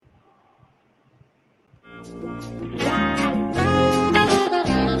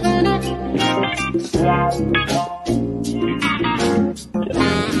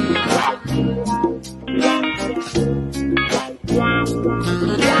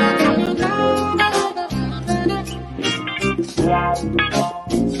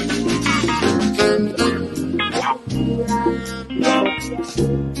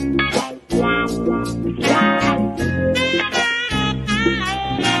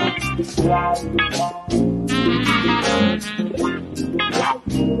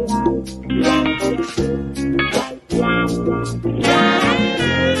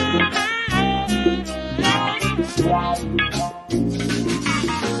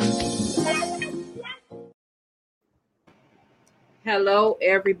Hello,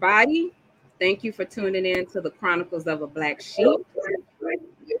 everybody. Thank you for tuning in to the Chronicles of a Black Sheep. We're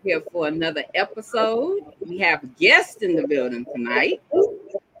here for another episode. We have guests in the building tonight.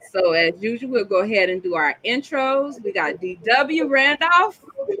 So as usual, we'll go ahead and do our intros. We got DW Randolph.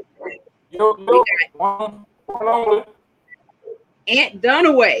 We got Aunt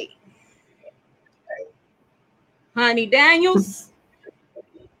Dunaway. Honey Daniels.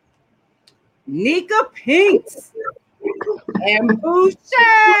 Nika Pinks. And Boucher.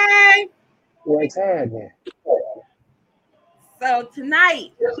 What's happening? So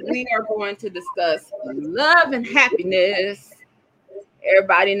tonight we are going to discuss love and happiness.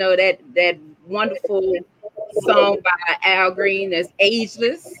 Everybody know that wonderful song by Al Green that's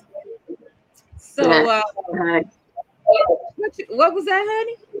ageless. So what was that,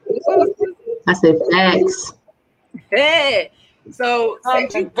 honey? I said facts. Hey, so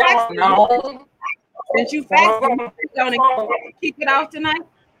since you facts, we're gonna kick it off tonight.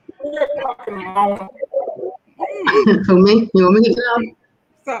 For me, you want me to kick it off?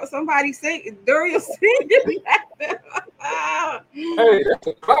 So somebody say Duriel sing. Hey, that's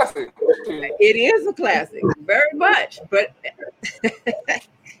a classic. It is a classic, very much. But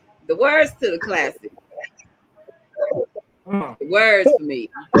the words to the classic. The words for me.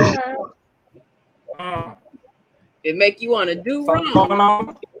 It make you want to do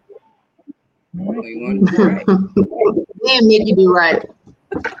wrong. You want to do right. Yeah, make you do right.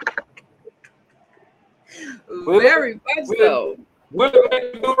 Very much so. Will it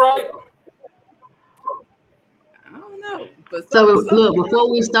make you do right? I don't know. But So look, before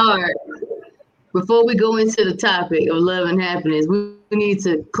we go into the topic of love and happiness, we need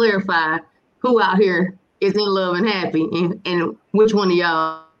to clarify who out here is in love and happy, and which one of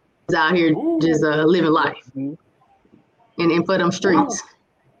y'all is out here just living life and for them streets.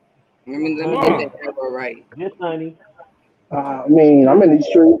 Let me get that right. Yes, honey. I mean, I'm in these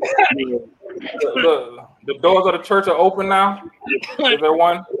streets. The doors of the church are open now. Is there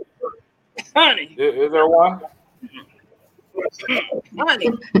one? Honey. Is there one? Honey.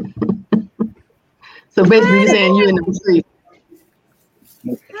 So basically, you're saying you in the street.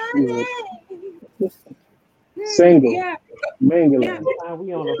 Single. Yeah. Mingle. Yeah.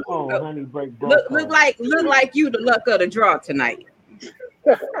 We on the phone, honey. Break. Look like you the luck of the draw tonight.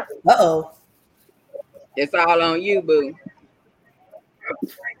 Uh-oh. It's all on you, boo.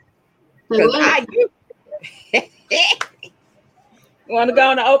 You want to go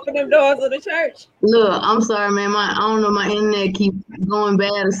and open them doors of the church? Look, I'm sorry, man. I don't know, my internet keep going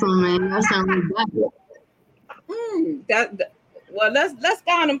bad or something, man. That sounds really bad. Well, let's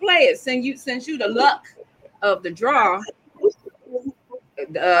go on and play it. Since you the luck of the draw,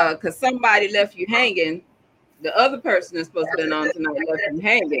 because somebody left you hanging. The other person that's supposed to be on tonight left you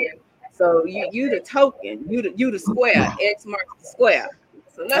hanging. So you the token, you the square. X marks the square.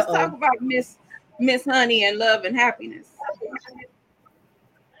 So let's talk about Miss Honey and love and happiness.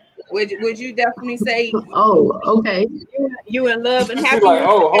 Would you definitely say? Oh, okay. You in love and happiness? Like,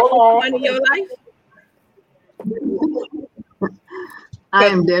 hold on. In your life? I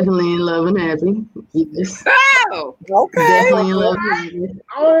am definitely in love and happy. Yes. Oh, okay. Definitely in love and happy.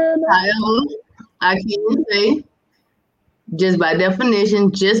 However, I can say, just by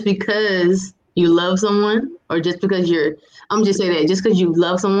definition, just because you love someone, or just because I'm just saying that, just because you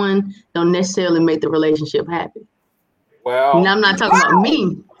love someone, don't necessarily make the relationship happy. Well, and I'm not talking about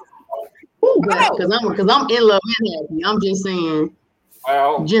me, because I'm in love and happy. I'm just saying,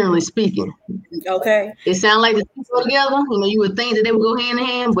 generally speaking. Okay. It sounds like they go together. You know, you would think that they would go hand in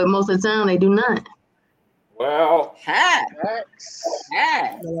hand, but most of the time they do not. Well,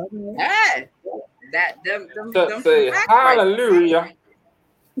 Them say hallelujah.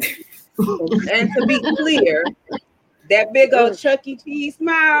 And to be clear, that big old Chuck E. Cheese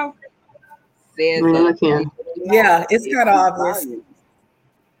smile says yeah, it's kind of obvious.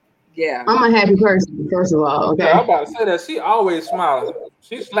 Yeah, I'm a happy person, first of all. Okay, yeah, I'm about to say that she always smiling.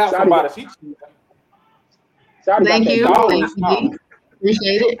 She slaps somebody. Sorry about Thank that. you. No, Thank it's you. not. D.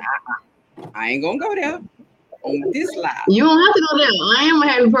 Appreciate it. I ain't gonna go there on this live. You don't have to go there. I am a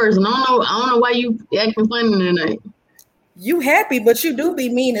happy person. I don't know why you acting funny tonight. You happy, but you do be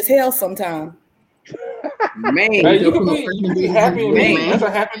mean as hell sometimes. Man, Hey, you Your can be happy and mean. Man. That's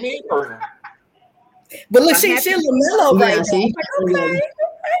a happy mean person. But look, A she happy- LaMelo right Yeah, now. see? Okay.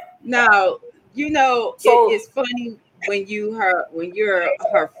 now you know So- it's funny when you're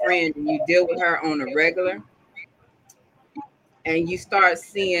her friend and you deal with her on a regular, and you start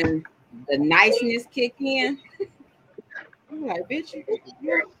seeing the niceness kick in. I'm like, bitch,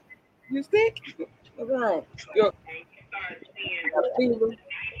 you sick? What's wrong? You fever?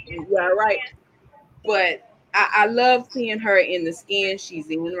 You all right? But I love seeing her in the skin she's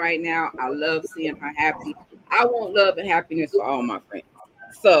in right now. I love seeing her happy. I want love and happiness for all my friends.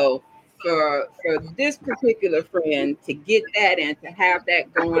 So for this particular friend to get that and to have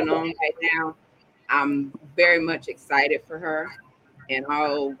that going on right now, I'm very much excited for her and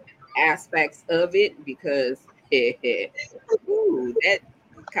all aspects of it because ooh, that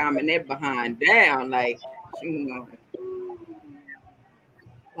calming that behind down like you know,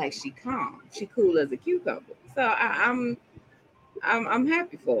 like she calm, she cool as a cucumber. So I'm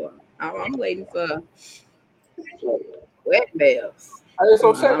happy for her. I'm waiting for wet bells. Hey,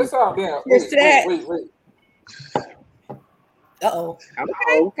 so check this out, then. What's that? Wait. Uh-oh.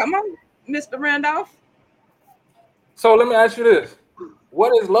 Okay, come on, Mr. Randolph. So let me ask you this: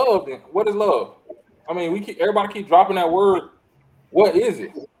 what is love? Then what is love? I mean, everybody keep dropping that word. What is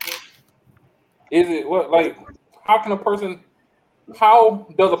it? Is it what like? How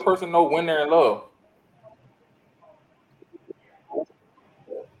does a person know when they're in love?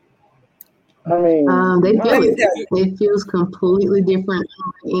 I mean, They feel Let me it. tell you. It feels completely different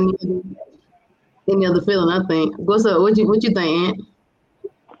than any other feeling, I think. What's up? What you think, Aunt?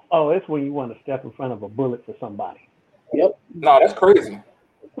 Oh, it's when you want to step in front of a bullet for somebody. yep. No, that's crazy.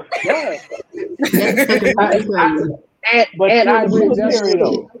 Yeah. That's crazy. But And I here's agree the exactly.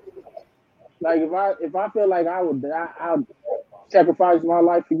 though. Like if I feel like I would I'll sacrifice my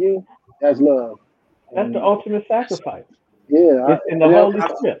life for you, that's love. That's the ultimate sacrifice. Yeah. It's in the Holy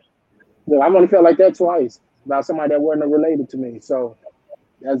Script. I've only felt like that twice about somebody that wasn't related to me. So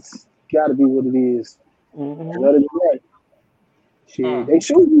that's gotta be what it is. Mhm. Other than that, shit, they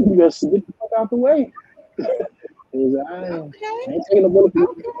shoot you. You just get the fuck out the way. 'Cause I ain't taking a bullet for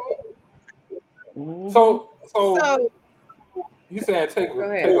you. Mhm. So So you saying take Go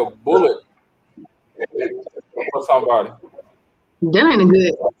ahead. a bullet for somebody? That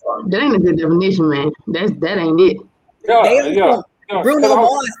ain't a good definition, man. That ain't it. Yeah, They on yeah. some Bruno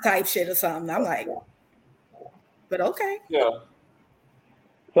Mars type shit or something. I'm like, but okay. Yeah.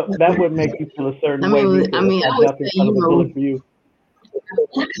 So that would make you feel a certain I way. mean, Lisa, I mean, if I I would jumped in say, front of you a know, bullet for you.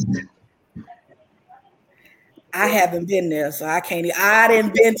 I haven't been there, so I can't. I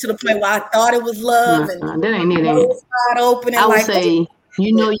didn't been to the point where I thought it was love and that ain't it. Ain't. nose wide open and I would like, say,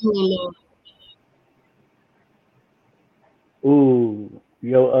 you know, you in love. Ooh,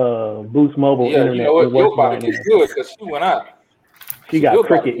 your Boost Mobile Yeah, internet you know what? ain't Your working body right gets now. good because she went out. She got Your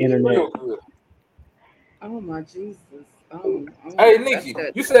body cricket gets internet. real good. oh my Jesus. Oh, Hey, that's Nikki,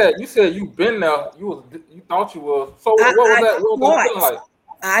 that- you said you been there. You thought you was. So what I was that? What was that feeling like?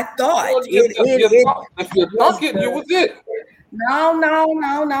 I thought Well, it if you thunk it, you was it.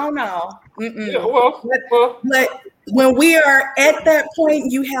 No. Yeah, But when we are at that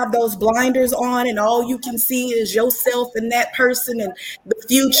point, you have those blinders on, and all you can see is yourself and that person and the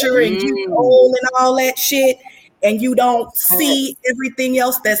future, and you old and all that shit, and you don't see everything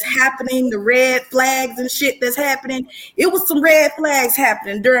else that's happening, the red flags and shit that's happening. It was some red flags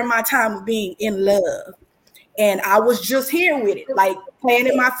happening during my time of being in love. And I was just here with it, like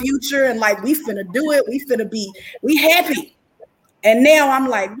planning my future and like, we finna do it. We happy. And now I'm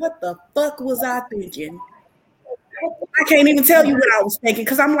like, what the fuck was I thinking? I can't even tell you what I was thinking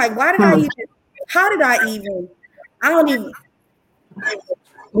because I'm like, how did I even, I don't even.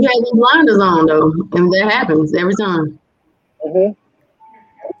 You had the blinders on though, and that happens every time.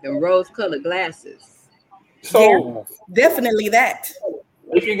 them rose-colored glasses. So Definitely that.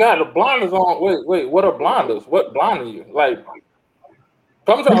 if you got the blinders on, wait, what are blinders? What blinding you? Like,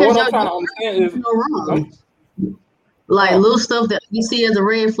 what I'm trying to understand is, no wrong. Like little stuff that you see as a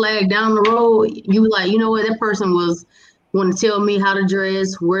red flag down the road, you like, you know what, that person was want to tell me how to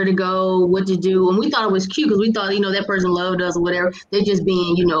dress, where to go, what to do. And we thought it was cute because we thought, you know, that person loved us or whatever. They're just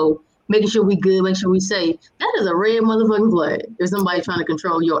being, you know, making sure we good, making sure we safe. That is a red motherfucking flag. If somebody trying to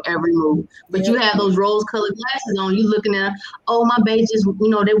control your every move, but you have those rose-colored glasses on, you looking at, oh, my baby just,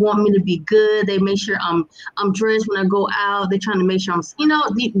 they want me to be good. They make sure I'm dressed when I go out. They're trying to make sure I'm, that's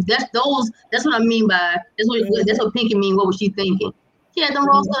what I mean by that's what Pinky mean. What was she thinking? She had them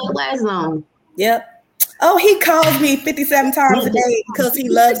rose-colored glasses on. Yep. Oh, he calls me 57 times a day because he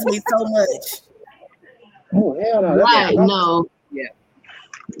loves me so much. Oh, hell no. Right, no. Yeah.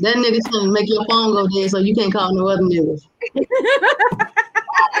 That nigga's trying to make your phone go dead so you can't call no other niggas.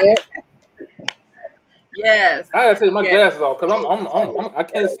 Yes. I gotta take my glasses off because I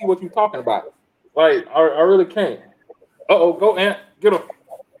can't see what you're talking about. Like, I really can't. Go Ant, get him.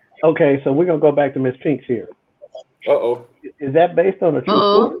 Okay, so we're gonna go back to Miss Pinks here. Is that based on a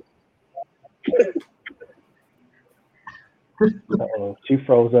true story? She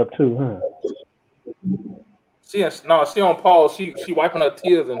froze up too, huh? She on pause. She wiping her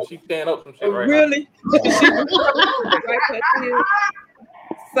tears and she tearing up some shit right really?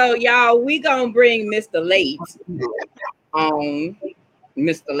 So y'all, we gonna bring Mr. Late on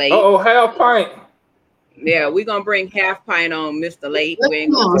Mr. Late. Half pint. Yeah, we gonna bring half pint on Mr. Late. Hey,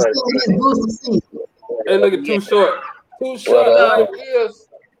 look at too short. Too short.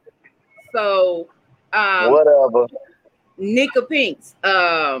 So whatever. Nika Pinks.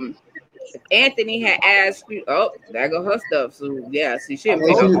 Anthony had asked you. Oh, there go her stuff. So yeah, see, she didn't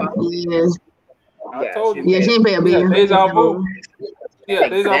pay her phone. I told you. Yeah, she didn't pay a bill. Deja vu. Yeah,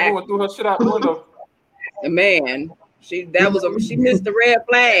 deja vu and threw her shit out the window. The man, she missed the red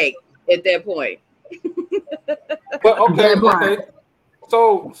flag at that point. But okay.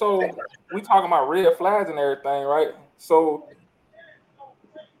 So we talking about red flags and everything, right? So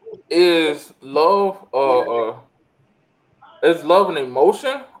is love an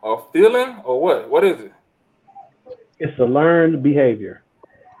emotion or feeling or what? What is it? It's a learned behavior.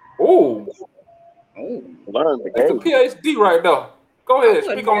 Ooh. Learned behavior. It's a PhD right there. Go ahead,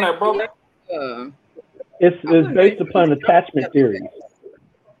 speak on that, brother. It's based upon attachment theories,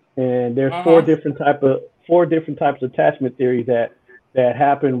 and there's four different types of attachment theories that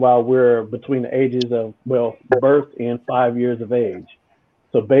happen while we're between the ages of birth and 5 years of age.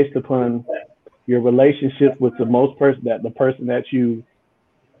 So based upon your relationship with the person that you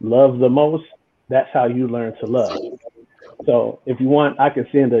love the most, that's how you learn to love. So if you want, I can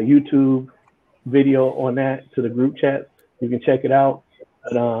send a YouTube video on that to the group chat. You can check it out.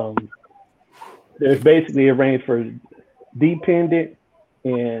 But, there's basically a range for dependent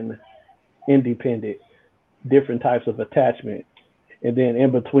and independent, different types of attachment. And then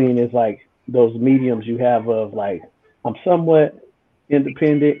in between is like those mediums you have of like, I'm somewhat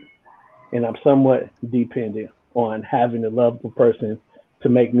independent and I'm somewhat dependent on having to love the person to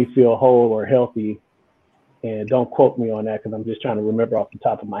make me feel whole or healthy. And don't quote me on that because I'm just trying to remember off the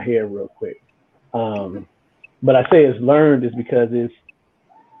top of my head real quick. But I say it's learned is because it's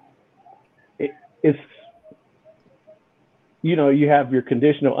you have your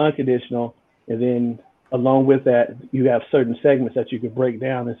conditional, unconditional, and then along with that, you have certain segments that you could break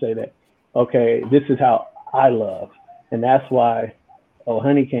down and say that, okay, this is how I love. And that's why,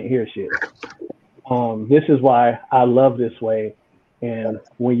 honey can't hear shit. This is why I love this way. And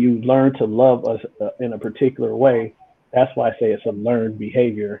when you learn to love us in a particular way, that's why I say it's a learned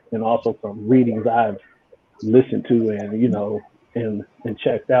behavior. And also from readings I've listened to and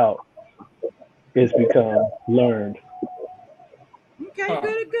checked out, it's become learned. Okay,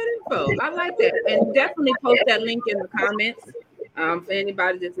 good info. I like that. And definitely post that link in the comments. For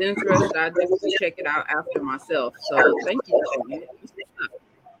anybody that's interested, I'll definitely check it out after myself. So thank you.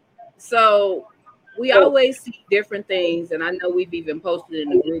 So we always see different things, and I know we've even posted in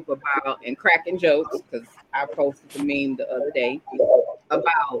the group about and cracking jokes because I posted the meme the other day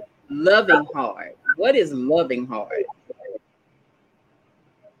about loving hard. What is loving hard?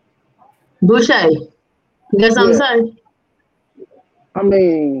 Boucher, you got something to say? I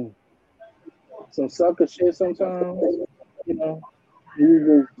mean, some sucker shit sometimes, you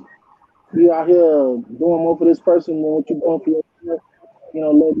out here doing more for this person than what you're doing for yourself,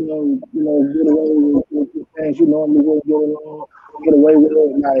 letting them, get away with things you normally wouldn't get away with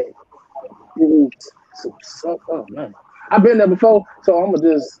it. Like, it is some suck up, man. I've been there before, so I'm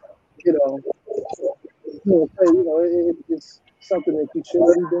gonna just, say, it's something that you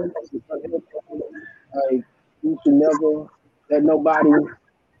shouldn't do. Like, you should never let nobody.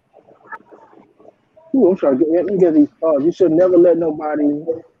 I'm sorry. You get these thoughts. You should never let nobody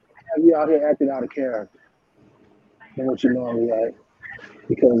have you out here acting out of character than what you normally act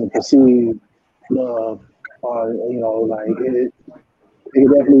because of perceived love, or it can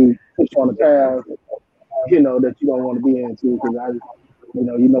definitely push you on a path, that you don't want to be into. Because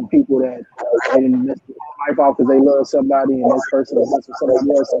You know people that they didn't mess their life off because they love somebody, and this person is messing with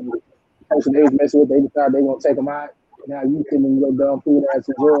somebody else, and the person they was messing with, they decide they gonna take them out. Now you sitting in your dumb fool ass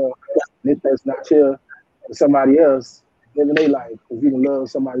in jail. This person not chill with somebody else living their life because you can love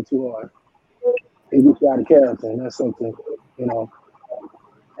somebody too hard. It gets you out of character, and that's something, you know.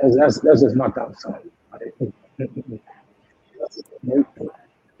 That's just my thoughts on it.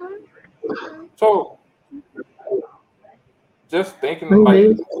 So, just thinking,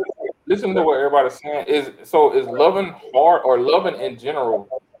 like, listening to what everybody's saying is loving hard or loving in general.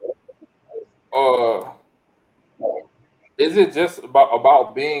 Is it just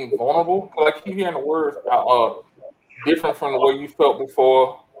about being vulnerable? Because I keep hearing the words different from the way you felt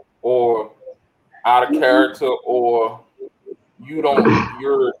before, or out of character, or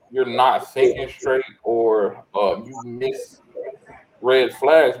you're not thinking straight, or you miss red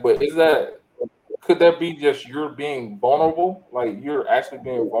flags. But could that be just you're being vulnerable? Like you're actually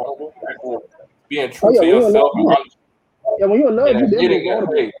being vulnerable, being true to yourself, when you're in love, and admitting that,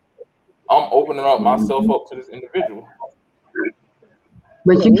 hey, I'm opening up myself up to this individual.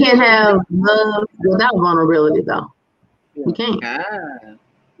 But you can't have love without vulnerability, though. You can't.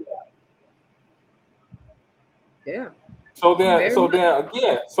 Yeah. So then,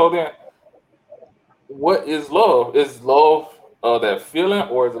 what is love? Is love that feeling,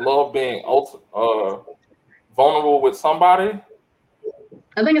 or is love being vulnerable with somebody?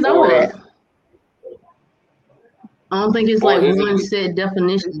 I think it's all that. I don't think it's like one set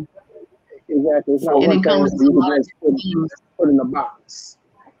definition. Exactly. It's not one thing you just put in a box.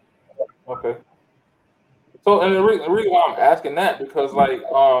 Okay. So, and the reason why I'm asking that, because like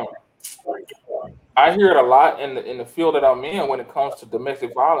I hear it a lot in the field that I'm in when it comes to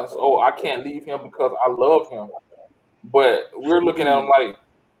domestic violence. Oh, I can't leave him because I love him. But we're looking at him like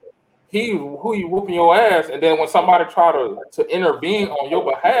who you whooping your ass, and then when somebody try to intervene on your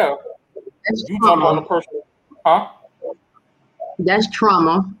behalf, you jump on the person, huh? That's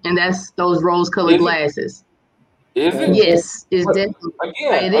trauma, and that's those rose-colored glasses. Is it? Yes, it's definitely.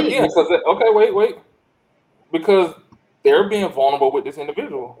 Again, because wait, because they're being vulnerable with this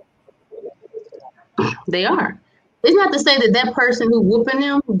individual. They are. It's not to say that person who whooping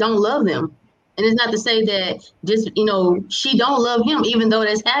them don't love them, and it's not to say that just she don't love him, even though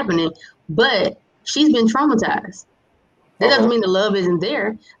that's happening. But she's been traumatized. That doesn't mean the love isn't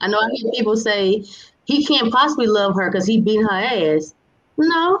there. I know I hear people say he can't possibly love her because he beat her ass.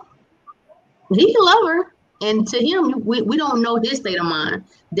 No, he can love her. And to him, we don't know his state of mind.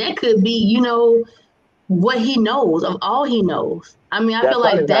 That could be, what he knows of all he knows. I mean, I feel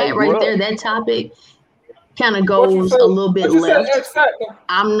like that right there, that topic kind of goes a little bit left.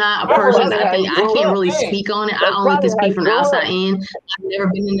 I'm not a person I can't really speak on it. I only can speak from the outside in. I've never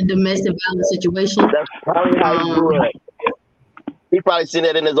been in a domestic violence situation. That's probably how he grew up. He probably seen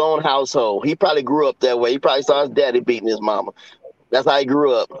that in his own household. He probably grew up that way. He probably saw his daddy beating his mama. That's how he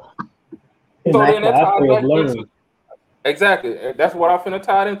grew up. So then that's how I learned. Exactly. That's what I'm finna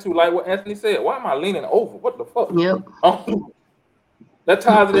tie it into. Like what Anthony said. Why am I leaning over? What the fuck? Yep. That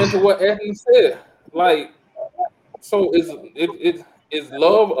ties it into what Anthony said. Like, so is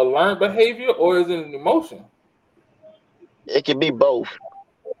love a learned behavior or is it an emotion? It can be both.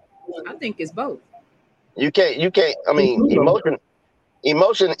 I think it's both. You can't. I mean,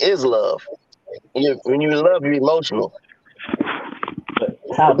 emotion is love. When you love, you're emotional.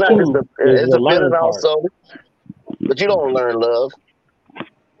 It's a feeling also, but you don't learn love.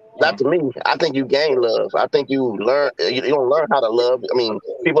 Not to me. I think you gain love. I think you learn. You don't learn how to love. I mean,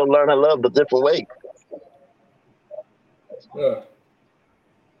 people learn how to love the different way. Yeah.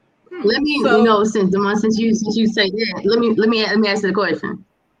 Let me, since you say that, let me ask you the question.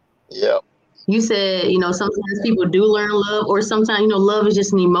 Yeah. You said, sometimes people do learn love, or sometimes, love is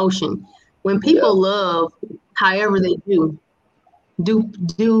just an emotion. When people love, however they do they,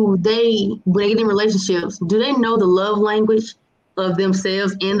 when they get in relationships, do they know the love language of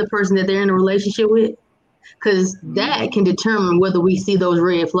themselves and the person that they're in a relationship with? Because that can determine whether we see those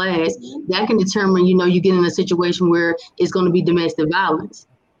red flags. That can determine, you get in a situation where it's going to be domestic violence.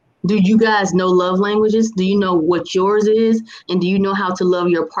 Do you guys know love languages? Do you know what yours is? And do you know how to love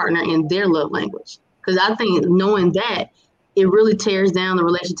your partner in their love language? Because I think knowing that, it really tears down the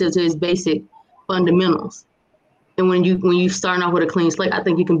relationship to its basic fundamentals. And when you start off with a clean slate, I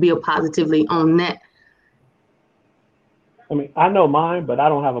think you can build positively on that. I mean, I know mine, but I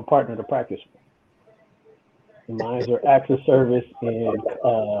don't have a partner to practice with. Mine are acts of service and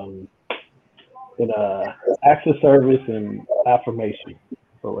acts of service and affirmation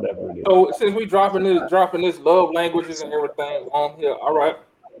or whatever it is. So since we dropping this love languages and everything on here, all right.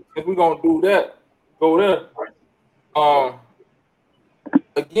 If we're gonna do that, go there.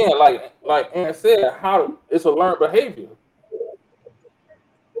 again, like Ann said, how it's a learned behavior.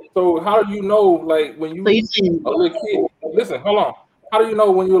 So how do you know, like when you a little kid? Listen, hold on. How do you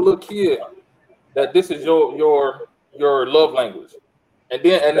know when you're a little kid that this is your love language? And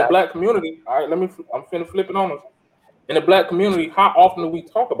then in the black community, all right, I'm finna flip it on us. In the black community, how often do we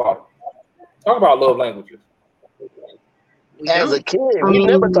talk about it? Talk about love languages? As a kid, we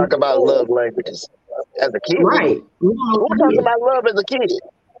never talk about love languages. As a kid, right? Who talks about love as a kid?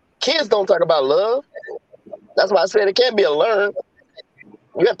 Kids don't talk about love. That's why I said it can't be a learn.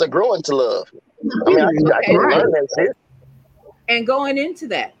 You have to grow into love. I mean, I can't learn that shit. And going into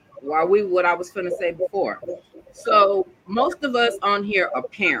that, what I was finna say before. So most of us on here are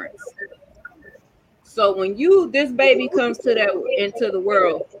parents. So when this baby comes into the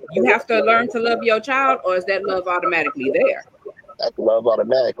world, you have to learn to love your child, or is that love automatically there? That's love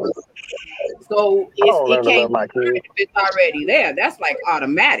automatically. So it can't be if it's already there. That's like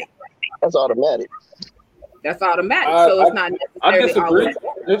automatic. That's automatic. That's automatic. So it's not necessarily. I disagree.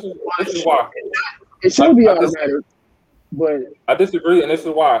 This is why. It should be automatic. But I disagree, and this is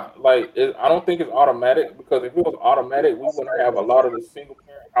why. Like, I don't think it's automatic, because if it was automatic, we wouldn't have a lot of the single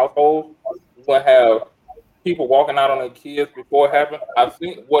parent households. We wouldn't have people walking out on their kids before it happened. I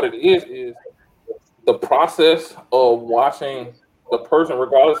think what it is the process of watching the person,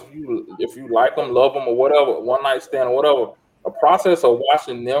 regardless if you like them, love them, or whatever, one night stand or whatever. The process of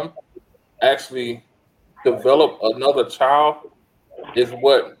watching them actually develop another child is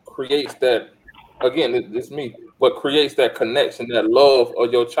what creates that. Again, it's me. What creates that connection, that love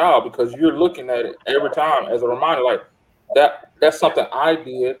of your child, because you're looking at it every time as a reminder, like that's something I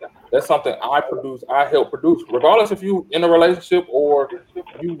did, that's something I produced, I helped produce. Regardless if you in a relationship or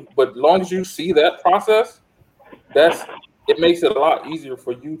you, but as long as you see that process, it makes it a lot easier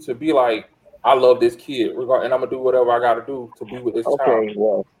for you to be like, I love this kid, and I'm gonna do whatever I gotta do to be with this child. Okay,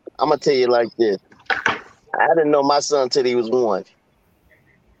 well, I'm gonna tell you like this. I didn't know my son till he was 1.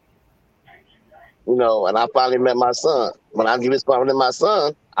 You know, and I finally met my son. When I responded to my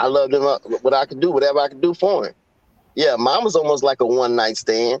son, I loved him what I could do, whatever I could do for him. Yeah, mine was almost like a one night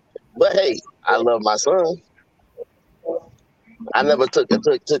stand, but hey, I love my son. I never took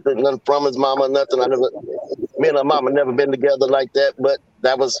nothing from his mama, nothing. Me and her mama never been together like that, but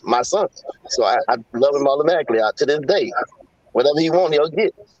that was my son. So I love him automatically to this day. Whatever he wants, he'll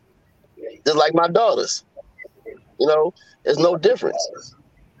get. Just like my daughters. You know, there's no difference.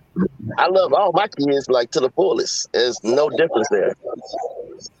 I love all my kids like to the fullest. There's no difference there.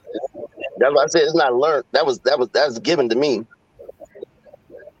 That's why I said it's not learned. That's given to me.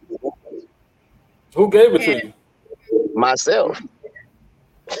 Who gave it to you? Myself.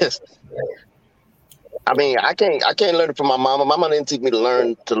 I mean, I can't learn it from my mama. My mama didn't teach me to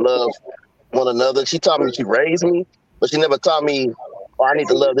learn to love one another. She taught me, she raised me, but she never taught me, oh, I need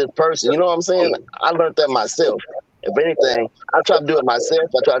to love this person. You know what I'm saying? I learned that myself. If anything, I try to do it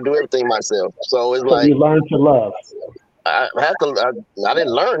myself. I try to do everything myself. So it's like you learn to love. I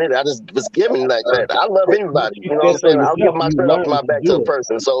didn't learn it. I just was given like that. I love anybody. You know what I'm saying? I'll give myself off my back to a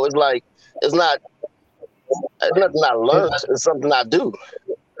person. So it's like it's nothing I learned. It's something I do.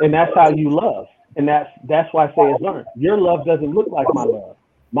 And that's how you love. And that's why I say it's learned. Your love doesn't look like my love.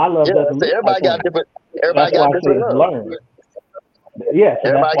 My love doesn't look everybody like got different. Everybody got different love. Learned. Yeah. So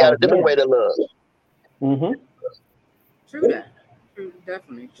everybody got a different way to love. Mm-hmm. True that. True,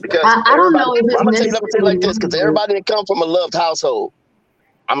 definitely. Because I don't know if it's I'm gonna tell you like this, because everybody didn't come from a loved household.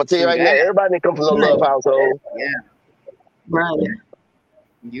 I'm gonna tell you right now, everybody didn't come from a loved household. Yeah. Right.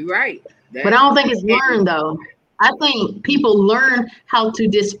 You're right. But I don't think it's learned though. I think people learn how to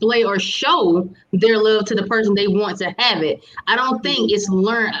display or show their love to the person they want to have it. I don't think it's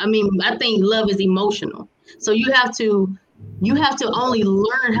learned. I mean, I think love is emotional. So you have to only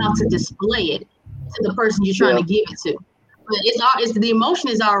learn how to display it to the person you're trying to give it to. But it's the emotion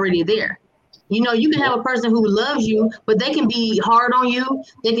is already there. You know, you can have a person who loves you, but they can be hard on you.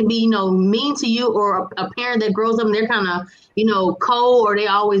 They can be, mean to you, or a parent that grows up and they're kind of, cold, or they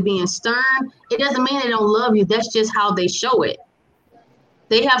always being stern. It doesn't mean they don't love you. That's just how they show it.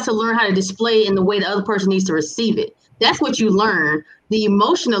 They have to learn how to display it in the way the other person needs to receive it. That's what you learn. The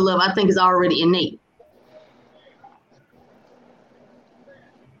emotional love, I think, is already innate.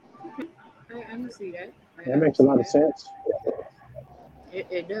 I can see that. That makes a lot of sense.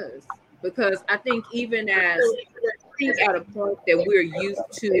 It does. Because I think even at a point that we're used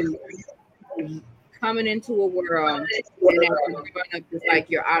to coming into a world, and as you're growing up, it's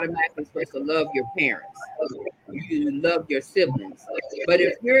like you're automatically supposed to love your parents. You love your siblings. But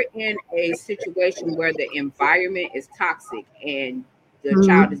if you're in a situation where the environment is toxic and the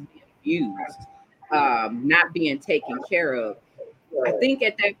child is being abused, not being taken care of, I think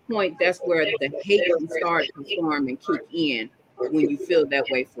at that point, that's where the hate can start to form and kick in when you feel that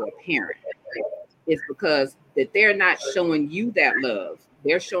way for a parent. It's because that they're not showing you that love.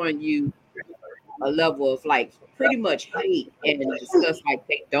 They're showing you a level of like pretty much hate and discuss like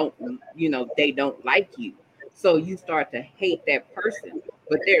they don't like you. So you start to hate that person.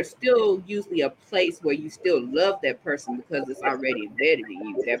 But there's still usually a place where you still love that person because it's already embedded in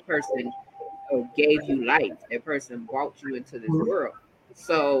you. That person gave you life. That person brought you into this world.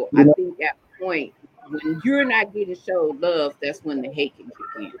 So I think at the point when you're not getting showed love, that's when the hate can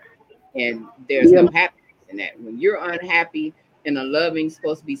kick in. And there's no happiness in that. When you're unhappy in a loving,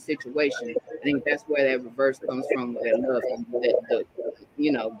 supposed to be situation, I think that's where that reverse comes from, where that love,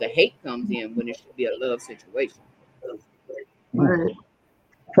 the hate comes in when it should be a love situation. Right.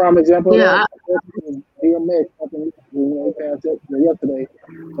 Prime example, DMX, he passed yesterday,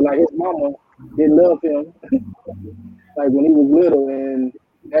 but like his mama didn't love him like when he was little, and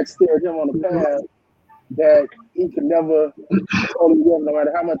that steered him on the path that he could never totally get, no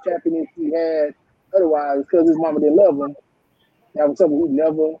matter how much happiness he had otherwise, because his mama didn't love him. That was something he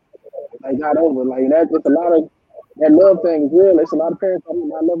never got over. Like it's a lot of that love thing is real. It's a lot of parents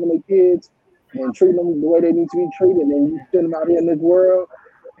not loving their kids and treating them the way they need to be treated, and you send them out here in this world.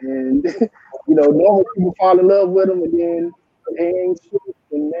 And normal people fall in love with them, and then they ain't shit.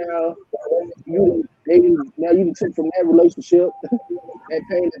 And now you took from that relationship that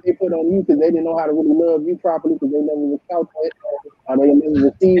pain that they put on you because they didn't know how to really love you properly because they never was taught that or they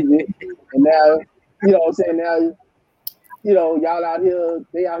never received it. And now, you know what I'm saying? Now, y'all out here,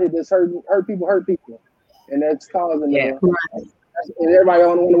 they out here just hurt people, and that's causing and everybody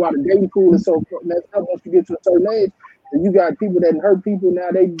don't wonder why the dating pool is so. That's how once you get to a certain age. And you got people that hurt people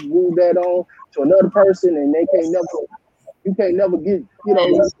now, they move that on to another person, and you can't never get,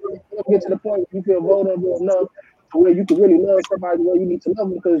 get to the point where you feel vulnerable enough to where you can really love somebody the way you need to love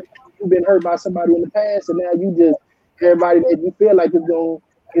them because you've been hurt by somebody in the past, and now you just, everybody that you feel like is going to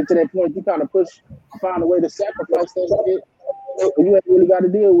get to that point, you kind of find a way to sacrifice that shit, and you ain't really got to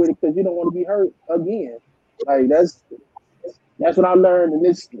deal with it because you don't want to be hurt again. Like, that's what I learned, and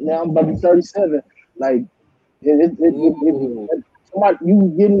now I'm about to be 37. Like, somebody,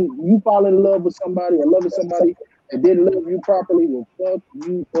 you fall in love with somebody or loving somebody that didn't love you properly will fuck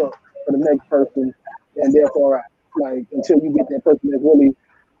you up for the next person, and therefore, like, until you get that person that's really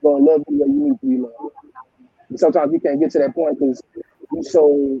gonna love you where you need to be loved. And sometimes you can't get to that point because you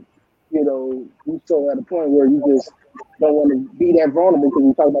so at a point where you just don't want to be that vulnerable because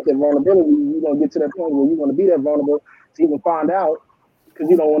we talk about that vulnerability. You don't get to that point where you want to be that vulnerable to even find out. Because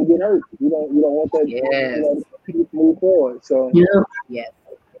you don't want to get hurt. You don't want that to move forward. So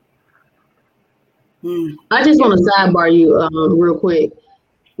I just want to sidebar you real quick.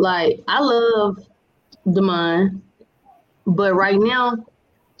 Like, I love Damon, but right now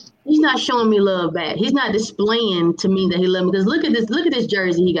he's not showing me love back. He's not displaying to me that he loves me. Because look at this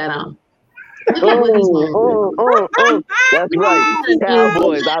jersey he got on. That's right.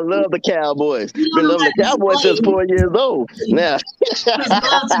 Cowboys. I love the Cowboys. Been loving the Cowboys since 4 years old. Now, his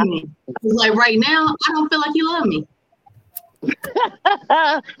love to me. It's like right now, I don't feel like he loved me.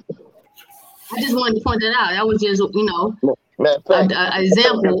 I just wanted to point that out. That was just, an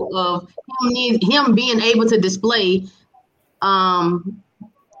example of him being able to display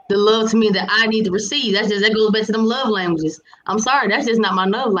the love to me that I need to receive. That goes back to them love languages. I'm sorry, that's just not my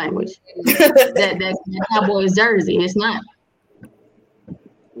love language. that Cowboys jersey, it's not.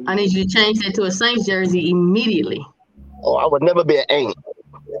 I need you to change that to a Saints jersey immediately. Oh, I would never be an Ain't.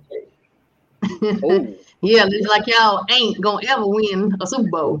 Yeah, it's like y'all ain't gonna ever win a Super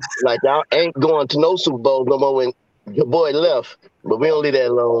Bowl. Like y'all ain't going to no Super Bowl no more when your boy left, but we don't leave that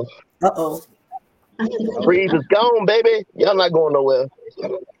alone. Breeze is gone, baby. Y'all not going nowhere.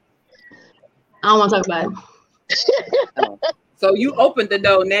 I don't want to talk about it. So you opened the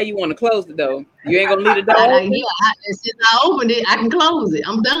door. Now you want to close the door. You ain't gonna leave the door open? Since I opened it, I can close it.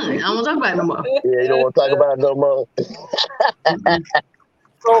 I'm done. I don't want to talk about it no more. Yeah, you don't want to talk about it no more.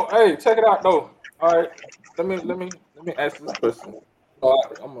 So hey, check it out though. All right, let me ask this question. I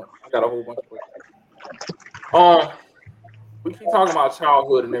got a whole bunch of questions. We keep talking about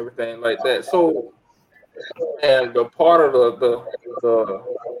childhood and everything like that. So, and the part of the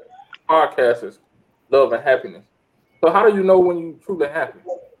podcast is love and happiness. So how do you know when you truly happy?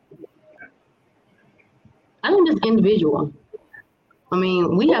 I think it's individual. I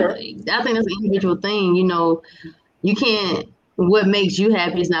mean, I think that's an individual thing. You can't. What makes you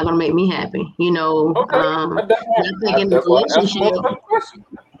happy is not going to make me happy. Okay. I think in the relationship.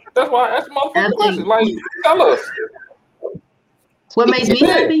 That's why I asked multiple questions. Like, tell us. What makes me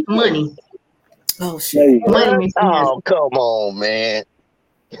happy? Money. Oh shit! Money makes me happy. Oh, come on, man.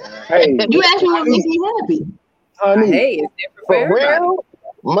 Hey, You asked me what makes me happy. honey, Hey, it's different for For everybody. real?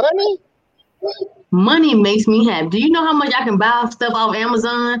 Money? Money makes me happy. Do you know how much I can buy stuff off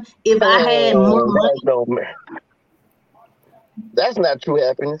Amazon if I had more money? That's no man. That's not true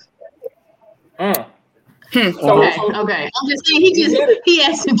happiness. Okay. I'm just saying he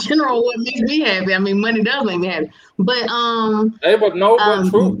asked in general what makes me happy. I mean, money does make me happy. But but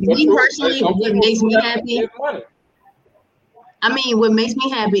true. me personally, what makes me happy? I mean, what makes me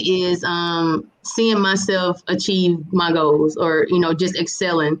happy is seeing myself achieve my goals or, just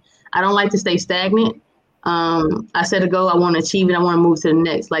excelling. I don't like to stay stagnant. I set a goal, I want to achieve it, I want to move to the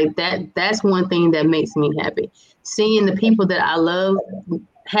next. Like that's one thing that makes me happy. Seeing the people that I love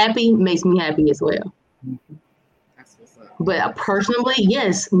happy makes me happy as well. That's what's up. But personally,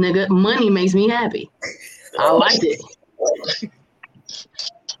 yes, nigga, money makes me happy. I like it.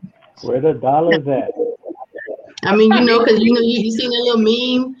 Where the dollars at? I mean, because you seen that little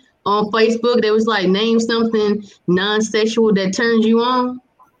meme on Facebook that was like, name something non-sexual that turns you on.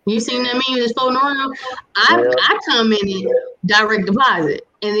 You seen that meme that's floating around? I commented direct deposit,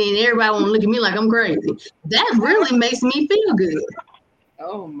 and then everybody want to look at me like I'm crazy. That really makes me feel good.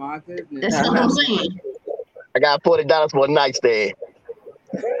 Oh my goodness! That's what I'm saying. I got $40 for a nightstand.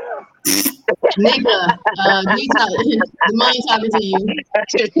 Nigga, the money talking to you. I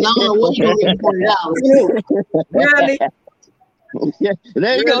don't know what you gonna get $40. Really? Yeah,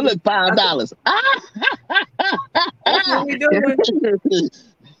 there you go. Look, $5. That's what we doing.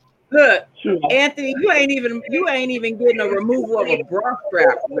 Look, Anthony, you ain't even getting a removal of a bra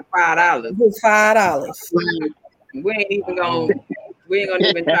strap with $5. With $5. We ain't gonna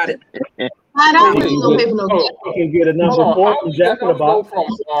even try to. You can get a number 4 from Jack in the Box.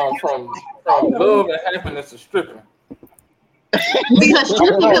 From love and happiness to stripping. Because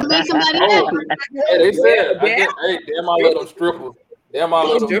stripping could make somebody happy. Hey, they said, damn, I love them strippers. Damn, I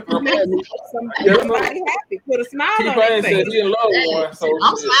love them strippers. Somebody happy, put a smile on their face. Said he in love with one, so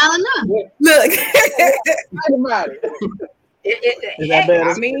I'm smiling now. Look, Is that better?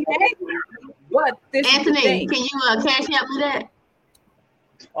 I mean, hey, what this Anthony, can you cash out me that?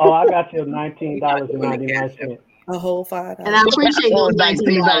 Oh, I got you $19.99. a whole $5. And I appreciate those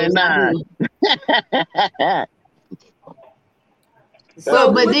 $19.99.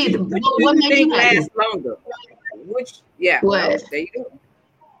 So, but what makes you last longer? What? Well, there you go.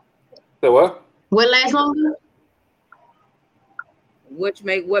 So what? What lasts longer? What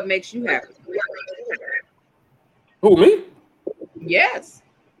makes you happy? Who, me? Yes,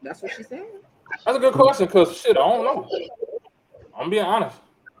 that's what she said. That's a good question, because shit, I don't know. I'm being honest.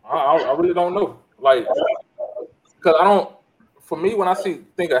 I really don't know. Like, because I don't. For me, when I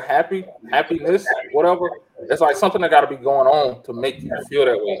think of happiness, whatever, it's like something that got to be going on to make you feel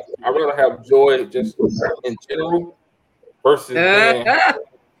that way. I rather have joy just in general versus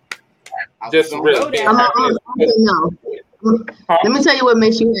just really. No. Let me tell you what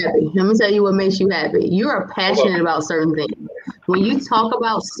makes you happy. You are passionate about certain things. When you talk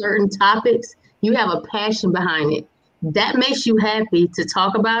about certain topics, you have a passion behind it. That makes you happy to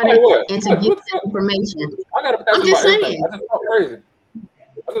talk about it and to get that information. I got a passion about everything. I just talk crazy.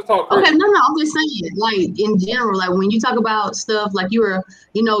 Okay, no, I'm just saying, like in general, like when you talk about stuff like you were,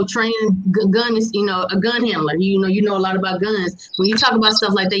 training guns, a gun handler, you know a lot about guns. When you talk about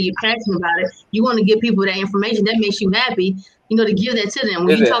stuff like that, you're passionate about it. You want to give people that information that makes you happy, to give that to them.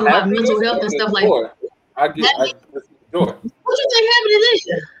 When you talk about mental health and stuff like that. I get joy. What you think happiness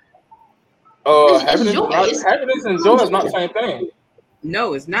is? Happiness and joy is not the same thing.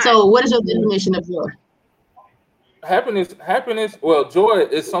 No, it's not. So what is your definition of joy? Happiness, well, joy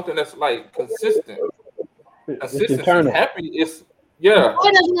is something that's like consistent. Consistency. Happy is, yeah.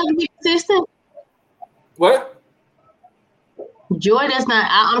 Joy doesn't have to be consistent. What? Joy does not.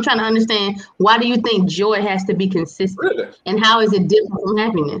 I'm trying to understand, why do you think joy has to be consistent? Really? And how is it different from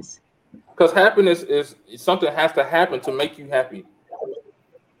happiness? Because happiness is something has to happen to make you happy.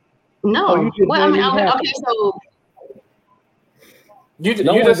 No. Well, I mean, okay, so you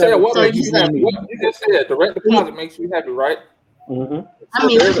just said what makes you happy. You just said direct deposit makes you happy, right? Mm-hmm. I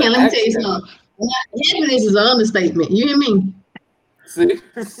mean, let me tell you something. Happiness is an understatement. You hear me? See,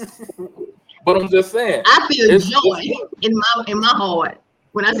 but I'm just saying. I feel joy in my heart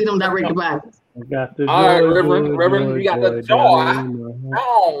when I see them direct deposits. All right, Reverend, you got the joy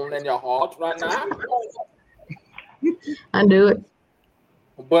on in your heart right now. I do it.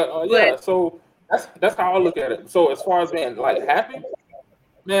 But yeah, so that's how I look at it. So as far as being like happy,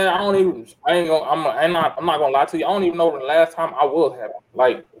 man, I'm not gonna lie to you. I don't even know the last time I was happy.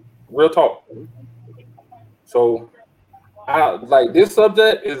 Like, real talk. So I like this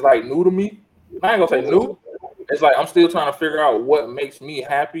subject is like new to me. I ain't gonna say new. It's like I'm still trying to figure out what makes me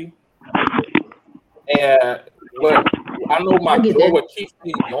happy, and what I know my joy, what keeps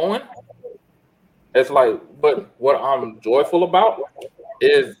me going. It's like, but what I'm joyful about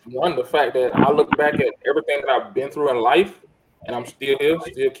is one, the fact that I look back at everything that I've been through in life, and I'm still here,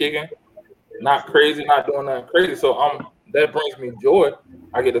 still kicking, not crazy, not doing nothing crazy. So that brings me joy.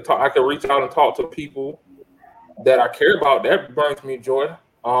 I get to talk. I can reach out and talk to people that I care about. That brings me joy.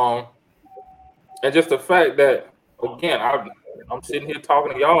 And just the fact that, again, I'm sitting here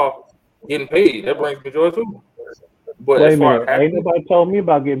talking to y'all, getting paid. That brings me joy too. But wait a minute, ain't nobody told me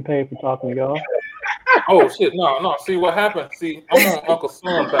about getting paid for talking to y'all. Oh shit, no. See what happened? See, I'm on Uncle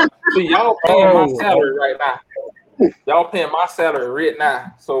Son's back. See, y'all paying my salary right now. Y'all paying my salary right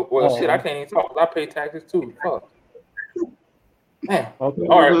now. So, shit, I can't even talk. I pay taxes too. Fuck. Man. Okay.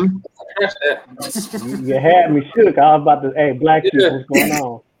 All right. Scratch that. You had me shook. I was about to, hey, black people, what's going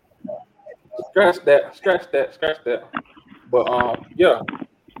on? Scratch that. But yeah.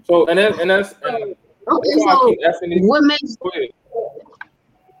 So that's so what makes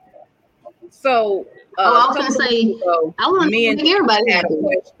so I was gonna say I want to make everybody had happy. A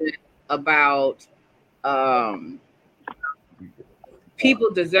question about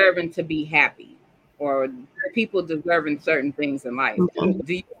people deserving to be happy or people deserving certain things in life.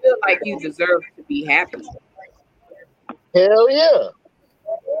 Do you feel like you deserve to be happy? Hell yeah.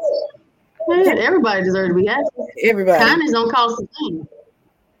 Yeah, everybody deserves to be happy. Everybody. Kindness don't cost a thing.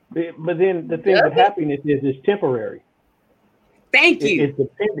 But then the thing with happiness is it's temporary. Thank you.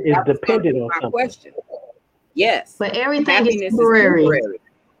 It's dependent on something. Question. Yes. But everything is temporary.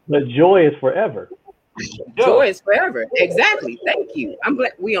 But joy is forever. Joy is forever. Exactly. Thank you. I'm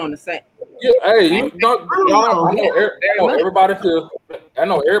glad we on the same. Yeah, hey, I know everybody here. I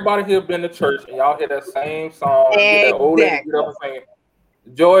know everybody here been to church and y'all hear that same song. Exactly. That old lady get up and sing,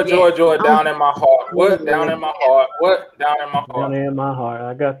 joy, joy, joy, down in my heart. What? Down in my heart. What? Down in my heart. Down in my heart.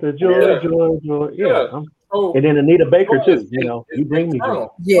 I got the joy, joy. Yeah. And then Anita Baker too. You know, you bring me joy.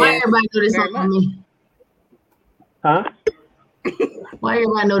 Yeah. Why everybody know this song but me? Huh? Why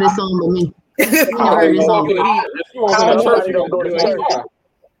everybody know this song but me? Nobody don't go to church.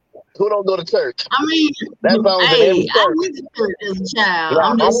 Who don't go to church? I mean, that hey, I went to church as a child.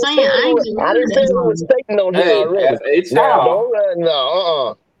 I'm just saying, I didn't say it was Satan on here already. A child.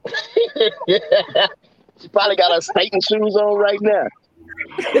 No. She probably got her Satan shoes on right now.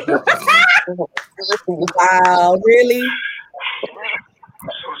 Wow, really?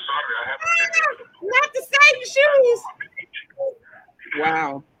 Not the Satan shoes.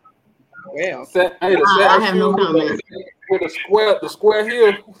 Wow. Well, I have no comment. With the square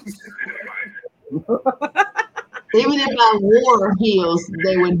heel. Even if I wore heels,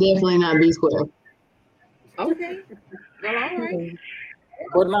 they would definitely not be square. Okay. Well, all right.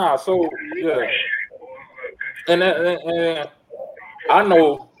 But nah, so yeah. And I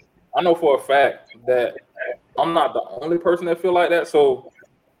know for a fact that I'm not the only person that feel like that. So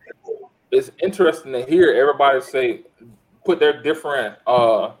it's interesting to hear everybody put their different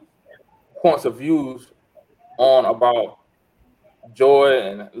points of views on about joy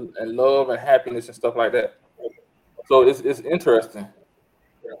and love and happiness and stuff like that. So it's interesting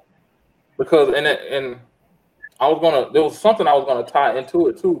because and there was something I was gonna tie into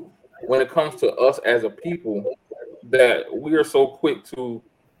it too when it comes to us as a people, that we are so quick to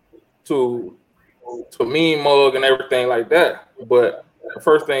mean mug and everything like that. But the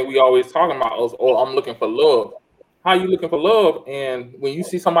first thing we always talking about is, I'm looking for love. How you looking for love? And when you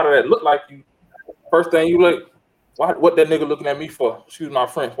see somebody that look like you, first thing you look, what that nigga looking at me for? Excuse my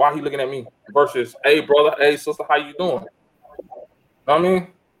French. Why he looking at me? Versus, hey brother, hey sister, how you doing? Know what I mean?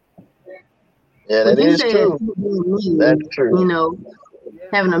 Yeah, that is true. That's true. You know,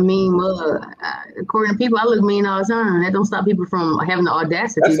 having a mean mug. According to people, I look mean all the time. That don't stop people from having the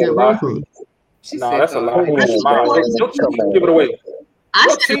audacity to approach me. No, that's a lie. Give it away.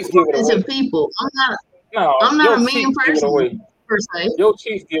 I said according to people. I'm not a mean person. Per se. Your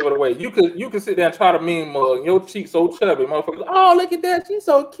cheeks give it away. You could sit there and try to mean mug. Your cheeks so chubby, motherfuckers. Oh, look at that, she's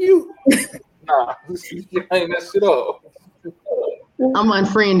so cute. Nah, you hang that shit up. I'm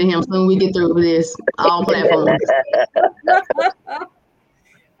unfriending him soon we get through with this. All platforms.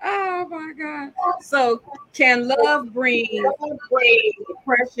 Oh my God. So can love bring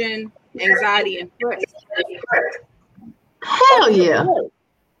depression, anxiety, and stress? Hell yeah.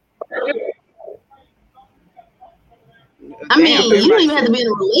 I mean, you don't even have to be in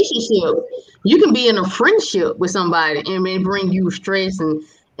a relationship. You can be in a friendship with somebody and it bring you stress and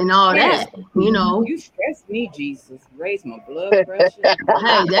all that, you know. You stress me, Jesus. Raise my blood pressure. Hey,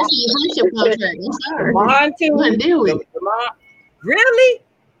 that's your friendship contract. I'm sorry. Mine too. You deal with it. Really?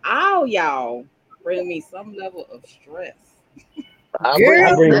 all y'all bring me some level of stress. I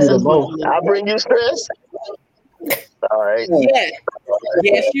bring you the most. I bring you stress. All right.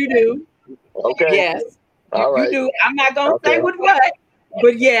 Yes, you do. Okay. Yes, All right. you do. I'm not gonna say with what,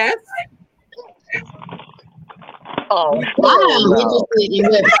 but yes. Oh, I'm interested in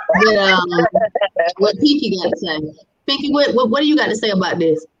what Pinky got to say. Pinky, what do you got to say about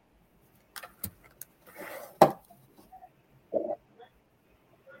this?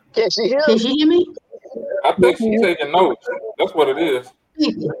 Can she hear? Can she hear me? I think she's taking notes. That's what it is.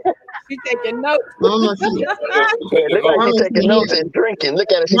 She's taking notes. Look like she's taking notes and drinking.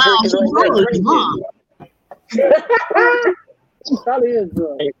 Look at her. She's drinking right now. She probably is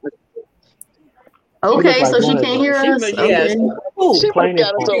drunk. Okay, so she can't hear us. Okay. She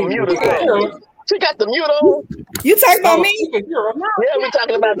got us on mute or something. She got the mute on. You talking about me? Yeah, we're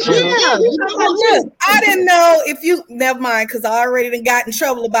talking about you. I didn't know if you. Never mind, because I already done got in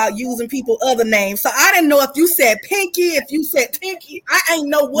trouble about using people's other names. So I didn't know if you said Pinky, if you said Pinky. I ain't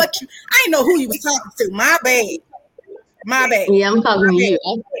know who you was talking to. My bad. Yeah, I'm talking to you.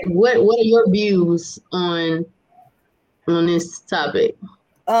 What are your views on this topic?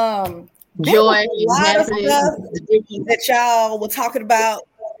 Joy, happiness, that y'all were talking about.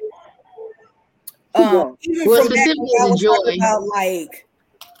 Even well, from specifically joy about like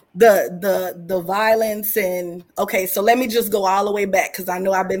the violence and okay, so let me just go all the way back because I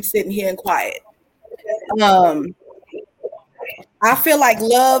know I've been sitting here and quiet. I feel like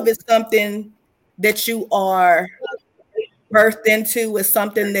love is something that you are birthed into, is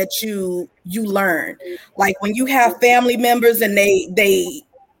something that you learn. Like when you have family members and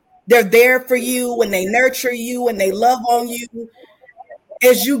they're there for you and they nurture you and they love on you.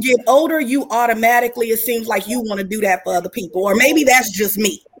 As you get older, you automatically, it seems like you want to do that for other people, or maybe that's just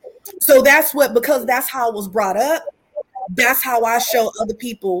me. So because that's how I was brought up. That's how I show other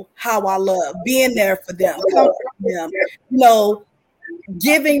people how I love, being there for them, comforting them,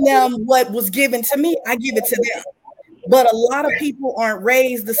 giving them what was given to me. I give it to them. But a lot of people aren't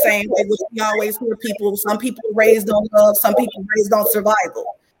raised the same way, which we always hear people. Some people are raised on love, some people raised on survival.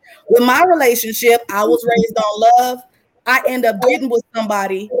 With my relationship, I was raised on love. I end up getting with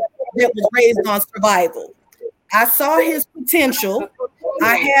somebody that was raised on survival. I saw his potential.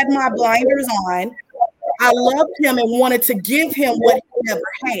 I had my blinders on. I loved him and wanted to give him what he never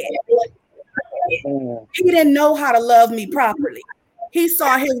had. He didn't know how to love me properly. He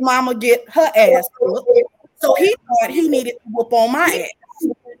saw his mama get her ass whooped, so he thought he needed to whoop on my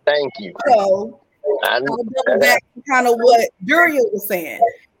ass. Thank you. So I'll double back to kind of what Duria was saying.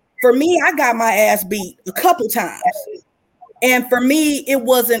 For me, I got my ass beat a couple times. And for me, it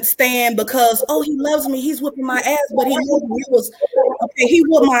wasn't staying because, oh, he loves me, he's whooping my ass, but he was, okay, he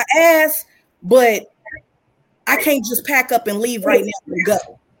whooped my ass, but I can't just pack up and leave right now and go.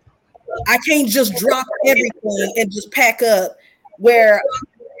 I can't just drop everything and just pack up where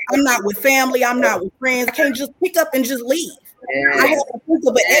I'm not with family, I'm not with friends. I can't just pick up and just leave. I had to think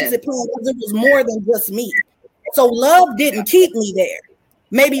of an exit plan because it was more than just me. So love didn't keep me there.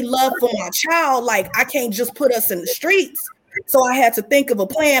 Maybe love for my child, like I can't just put us in the streets. So I had to think of a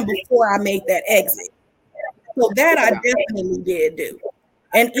plan before I made that exit. So that I definitely did do.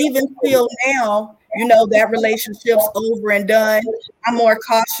 And even still now, that relationship's over and done. I'm more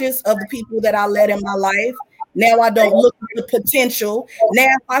cautious of the people that I let in my life. Now I don't look at the potential. Now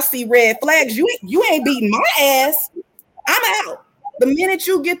if I see red flags, you ain't beating my ass. I'm out. The minute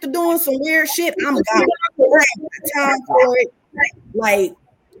you get to doing some weird shit, I'm gone. I ain't got time for it. Like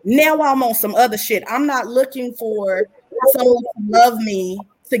now I'm on some other shit. I'm not looking for someone to love me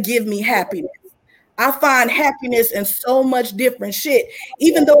to give me happiness. I find happiness in so much different shit,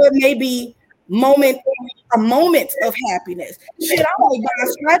 even though it may be a moment of happiness. Shit, I might buy a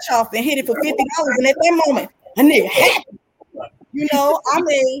scratch off and hit it for $50, and at that moment, a nigga happy. I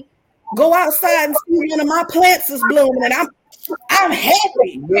may go outside and see one of my plants is blooming, and I'm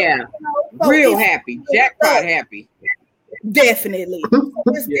happy. Yeah, real happy, jackpot happy. Definitely,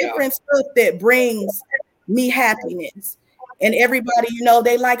 there's different stuff that brings me happiness. And everybody,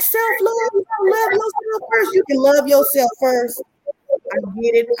 they like self-love. You gotta love yourself first. You can love yourself first. I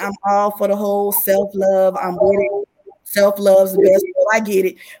get it. I'm all for the whole self-love. I'm with it. Self-love's the best. I get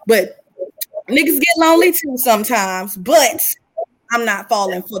it. But niggas get lonely too sometimes. But I'm not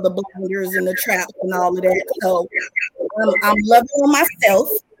falling for the blinders and the traps and all of that. So I'm loving on myself.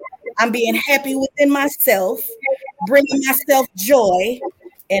 I'm being happy within myself, bringing myself joy,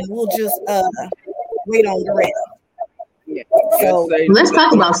 and we'll just wait on the rest. Yeah. So let's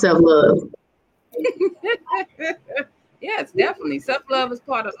talk about self-love. Yes, definitely. Self-love is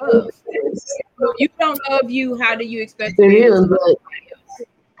part of love. If you don't love you, how do you expect to be able to love somebody else?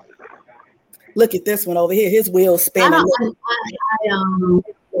 Look at this one over here. His wheel's spinning.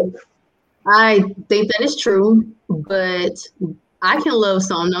 I think that is true, but I can love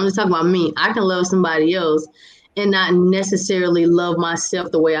someone. I'm just talking about me. I can love somebody else and not necessarily love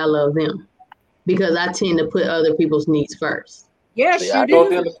myself the way I love them, because I tend to put other people's needs first. Yes, you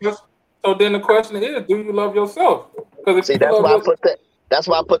do. So then the question is, do you love yourself? Because if that's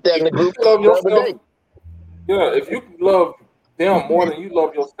why I put that in the group the other day. Yeah, if you love them more than you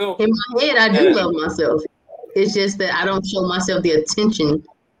love yourself. In my head, I do love myself. It's just that I don't show myself the attention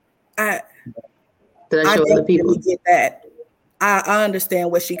that I show other people. Get that. I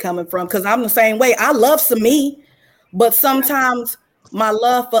understand where she's coming from, because I'm the same way. I love some me, but sometimes my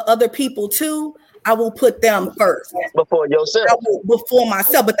love for other people too, I will put them first before yourself, before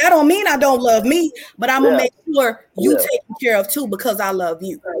myself. But that don't mean I don't love me. But I'm gonna make sure you taken care of too, because I love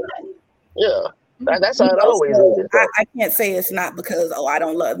you. Yeah, that's how it always is. I can't say it's not because I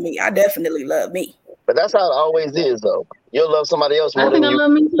don't love me. I definitely love me. But that's how it always is, though. You'll love somebody else more than you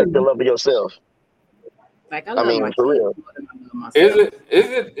love yourself. Like I mean, for real. Is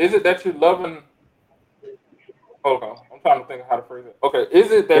it that you're loving? Hold on, I'm trying to think of how to phrase it. Okay,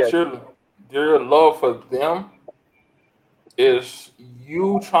 is it that your love for them is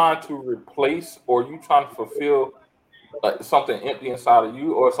you trying to replace, or you trying to fulfill like something empty inside of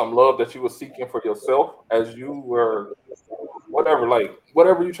you, or some love that you were seeking for yourself as you were whatever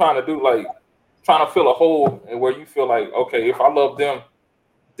you're trying to do, like trying to fill a hole, and where you feel like, okay, if I love them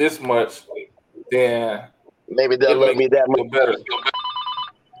this much, then maybe they'll love me that much better.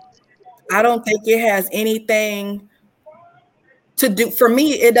 I don't think it has anything to do, for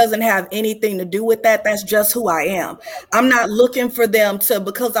me, it doesn't have anything to do with that. That's just who I am. I'm not looking for them to,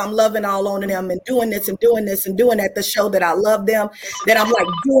 because I'm loving all on them and doing this and doing this and doing that to show that I love them, that I'm like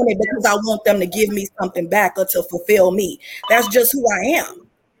doing it because I want them to give me something back or to fulfill me. That's just who I am.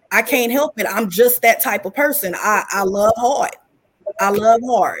 I can't help it. I'm just that type of person. I love hard. I love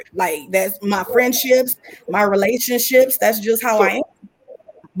hard. Like, that's my friendships, my relationships. That's just how I am.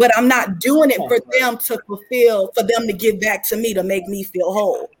 But I'm not doing it for them to fulfill, for them to give back to me to make me feel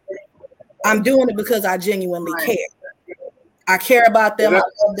whole. I'm doing it because I genuinely care. I care about them. I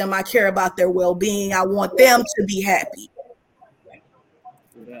love them. I care about their well-being. I want them to be happy.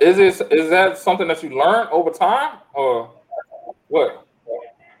 Is that something that you learn over time, or what?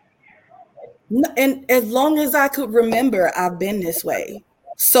 And as long as I could remember, I've been this way.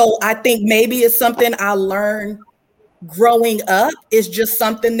 So I think maybe it's something I learned growing up. It's just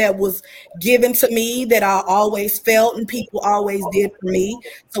something that was given to me that I always felt and people always did for me.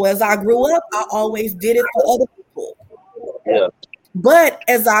 So as I grew up, I always did it for other people. Yeah. But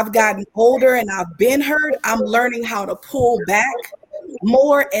as I've gotten older and I've been hurt, I'm learning how to pull back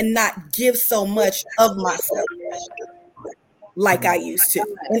more and not give so much of myself like I used to.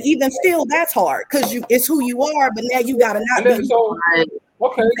 And even still, that's hard because it's who you are, but now you gotta not be. So,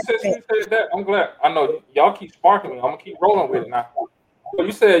 okay, since you said that, I'm glad. I know y'all keep sparking me. I'm gonna keep rolling with it now. So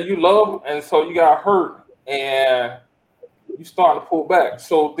you said you love, and so you got hurt, and you starting to pull back.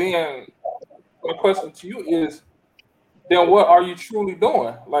 So then, my question to you is, then what are you truly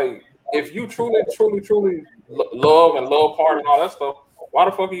doing? Like, if you truly love and love hard and all that stuff, why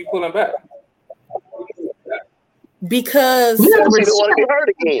the fuck are you pulling back? Because you don't want to get hurt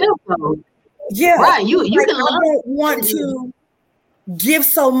again. Yeah, right. You like, can I don't want to give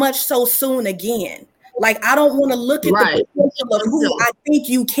so much so soon again. Like, I don't want to look at the potential of who I think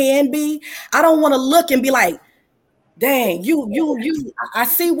you can be. I don't want to look and be like, dang, you. I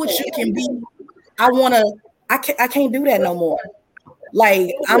see what you can be. I can't do that no more.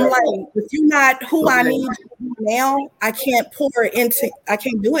 Like, I'm like, if you're not who I need to be now, I can't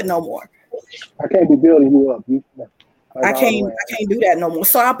do it no more. I can't be building you up. I can't do that no more.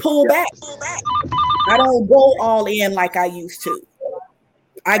 So I pull back. I don't go all in like I used to.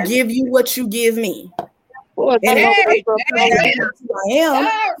 I give you what you give me. Well, and I am.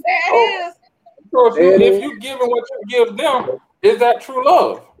 So if you giving what you give them, is that true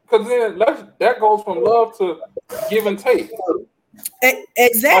love? Because then that goes from love to give and take.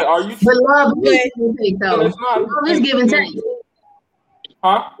 Exactly. Like, are you but love is give and take, though. Love is give and take.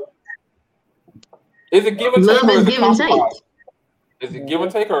 Huh? Is it give and take? Love is give and take. Is it give and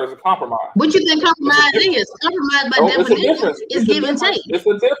take or is it compromise? What you think compromise is? Compromise by definition is give and take. It's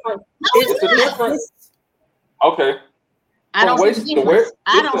a difference. It's a difference. Okay. I don't see the difference.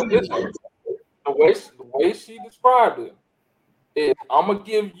 I don't see the difference. The way she described it is, I'm gonna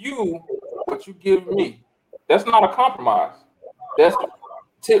give you what you give me. That's not a compromise. That's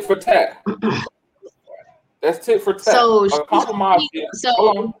tit for tat. That's tit for tat. So a compromise is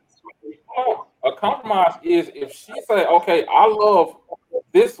a compromise is if she say, okay, I love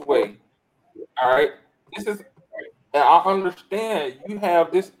this way, All right. This is, and I understand you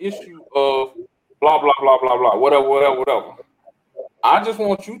have this issue of blah, blah, blah, blah, blah, whatever. I just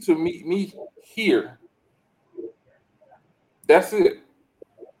want you to meet me here. That's it.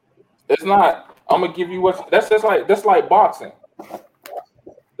 It's not, I'm gonna give you what, that's like boxing.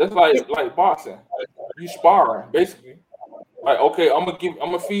 That's like boxing. You sparring, basically. Like, okay, I'm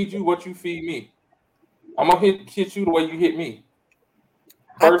gonna feed you what you feed me. I'm gonna hit you the way you hit me.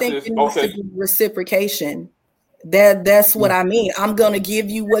 Versus, I think it needs to be reciprocation. That's what I mean. I'm gonna give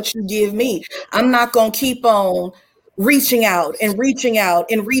you what you give me. I'm not gonna keep on reaching out, and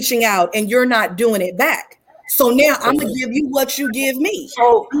you're not doing it back. So now I'm gonna give you what you give me.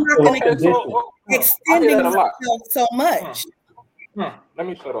 So I'm not gonna keep extending myself so much. Let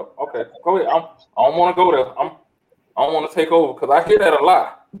me shut up. Okay, go ahead. I don't want to go there. I don't want to take over because I hear that a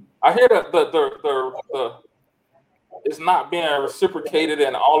lot. I hear that the it's not being reciprocated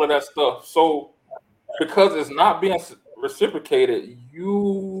and all of that stuff. So because it's not being reciprocated,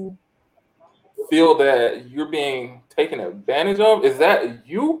 you feel that you're being taken advantage of. Is that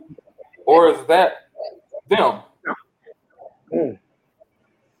you, or is that them?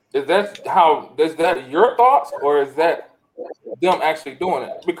 Is that your thoughts, or is that them actually doing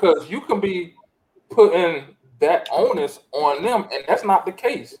it? Because you can be putting that onus on them, and that's not the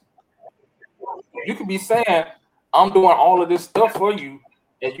case. You could be saying, I'm doing all of this stuff for you,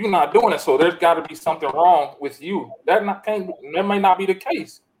 and you're not doing it, so there's got to be something wrong with you. That may not be the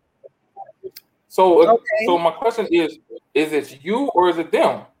case. So, So my question is it you or is it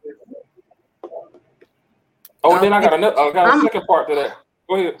them? Oh, then I got a second part to that.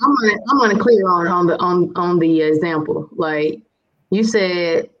 Go ahead. I'm gonna clear on the example. Like you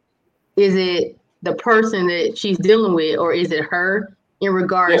said, is it the person that she's dealing with, or is it her in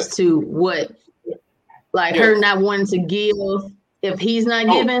regards to what? Like her not wanting to give if he's not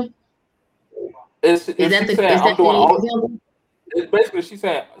giving. Is that the example? It's basically she's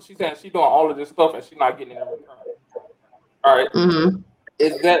saying she's doing all of this stuff and she's not getting it in return. All right. Mm-hmm.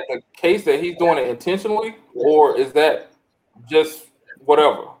 Is that the case that he's doing it intentionally, or is that just whatever?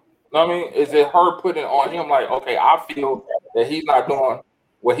 You know what I mean? Is it her putting it on him like, okay, I feel that he's not doing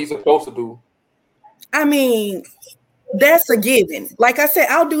what he's supposed to do? I mean, that's a given. Like I said,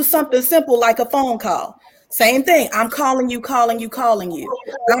 I'll do something simple like a phone call. Same thing. I'm calling you.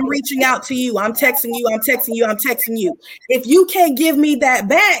 I'm reaching out to you. I'm texting you. If you can't give me that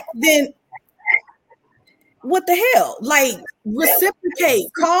back, then what the hell? Like, reciprocate.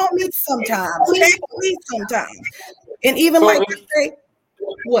 Call me sometimes. Text me sometimes. And even I say,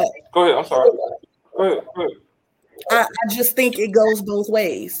 what? Go ahead. I'm sorry. Go ahead. I just think it goes both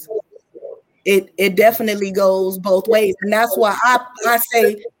ways. It definitely goes both ways. And that's why I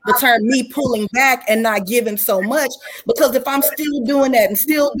say the term me pulling back and not giving so much, because if I'm still doing that and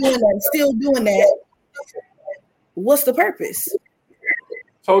still doing that, what's the purpose?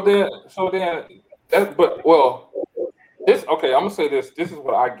 So then I'm gonna say this. This is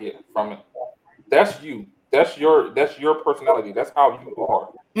what I get from it. That's you. That's your personality. That's how you are.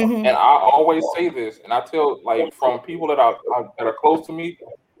 Mm-hmm. And I always say this, and I tell from people that are close to me,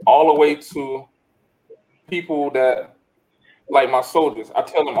 all the way to people that like my soldiers. I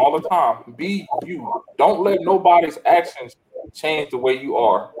tell them all the time, be you. Don't let nobody's actions change the way you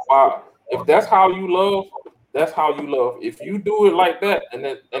are. If that's how you love, that's how you love. If you do it like that and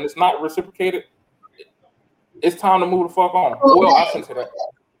it's not reciprocated, it's time to move the fuck on. Well, I shouldn't say that.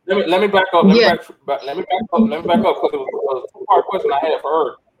 Let me back up. Let me back up because it was a two-part question I had for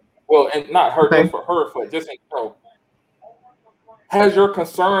her. Well, and not her, just for her, for just in general. Has your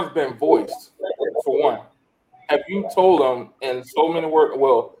concerns been voiced, for one? Have you told them in so many words?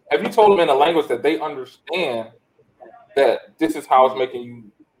 Well, have you told them in a language that they understand that this is how it's making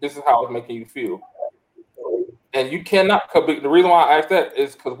you feel? And you cannot. The reason why I ask that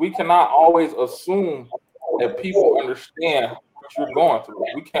is because we cannot always assume that people understand what you're going through.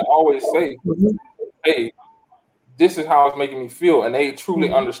 We can't always say, "Hey, this is how it's making me feel," and they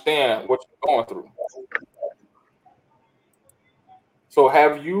truly understand what you're going through. So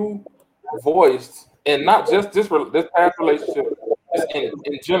have you voiced, and not just this past relationship, just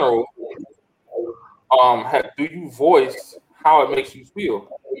in general, do you voice how it makes you feel?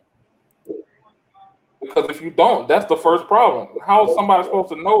 Because if you don't, that's the first problem. How is somebody supposed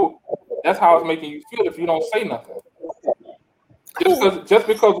to know that's how it's making you feel if you don't say nothing? Just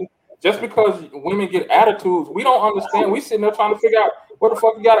because women get attitudes, we don't understand. We sitting there trying to figure out what the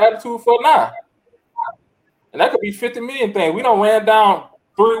fuck you got an attitude for now. And that could be 50 million things. We done ran down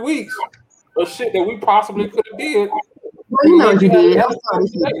 3 weeks of shit that we possibly could have did. Well, you know what you did. I'm sorry.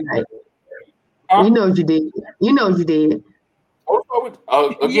 You know what you did.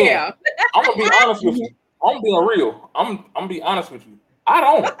 Again, Yeah. I'm gonna be honest with you. I'm being real. I'm be honest with you. I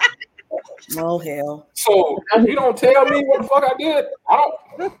don't. Oh hell. So if you don't tell me what the fuck I did, I don't.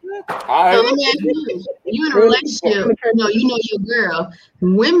 So let me ask you this. You in a relationship, you know your girl.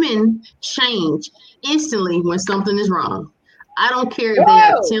 Women change instantly when something is wrong. I don't care if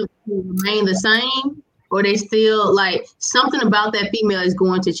they attempt to remain the same or they still like something about that female is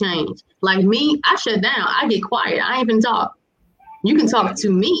going to change. Like me, I shut down. I get quiet. I ain't even talk. You can talk to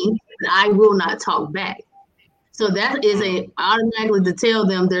me, but I will not talk back. So that is automatically to tell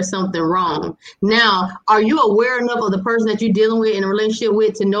them there's something wrong. Now, are you aware enough of the person that you're dealing with in a relationship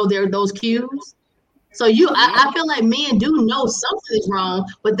with to know there are those cues? So I feel like men do know something is wrong,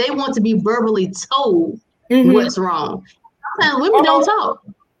 but they want to be verbally told what's wrong. Sometimes women don't talk.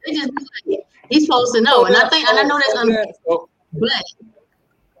 They just be like, he's supposed to know. And I know that's unfair.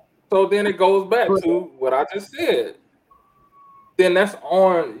 So then it goes back to what I just said. Then that's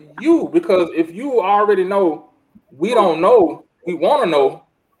on you, because if you already know we don't know, we want to know,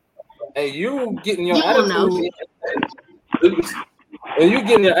 and you getting your attitudes, and you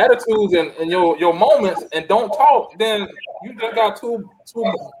getting your attitudes and your moments and don't talk, then you just got two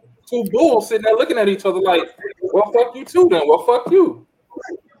bulls sitting there looking at each other like, well, fuck you too then. Well, fuck you.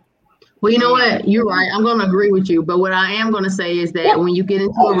 Well, you know what? You're right. I'm going to agree with you. But what I am going to say is that when you get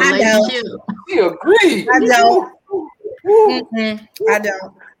into a relationship, he agreed. I don't. I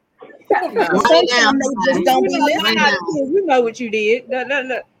don't. Sometimes they just don't be listening. You know what you did.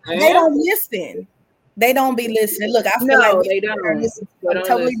 Look. They don't listen. They don't be listening. Look, I feel like they don't.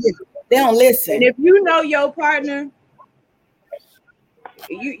 Totally different. They don't listen. And if you know your partner,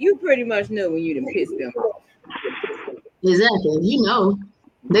 you pretty much know when you done pissed them off. Exactly. You know.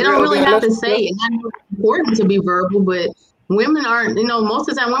 They don't really have to say it. It's not important to be verbal, but women aren't, most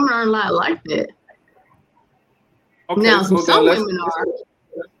of the time women aren't a lot like that. Okay, now, so some women are.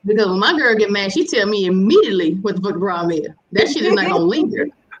 Because when my girl get mad, she tell me immediately what the fuck the problem is. That shit is not gonna linger.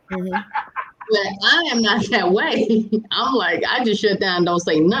 But I am not that way. I'm like, I just shut down and don't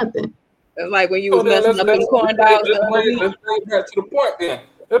say nothing. It's like when you was messing up in corn dogs. Let's bring it back to the point then.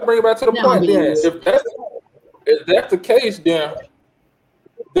 Let's bring it back to the point then. If that's the case, then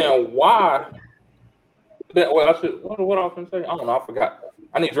why? What I was going to say? I don't know. I forgot.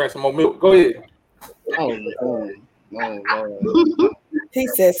 I need to drink some more milk. Go ahead. Oh. He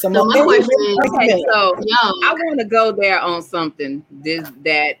said some more. So I want to go there on something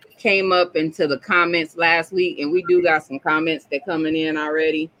that came up into the comments last week, and we do got some comments that coming in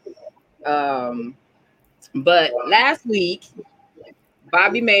already. But last week,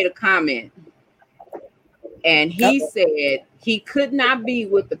 Bobby made a comment, and he said he could not be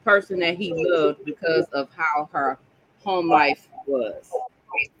with the person that he loved because of how her home life was.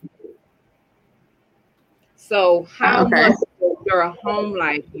 So how much your home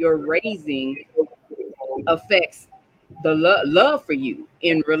life, your raising affects the love for you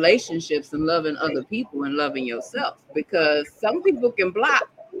in relationships and loving other people and loving yourself? Because some people can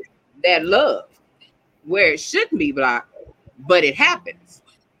block that love where it shouldn't be blocked, but it happens.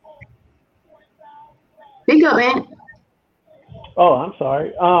 Big up, man. Oh, I'm sorry.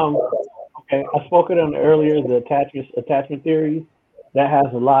 Okay, I spoke it on earlier, the attachment theory. That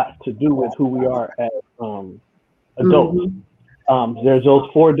has a lot to do with who we are as adults. There's those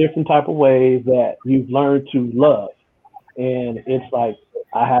 4 different type of ways that you've learned to love. And it's like,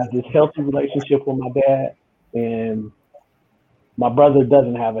 I have this healthy relationship with my dad, and my brother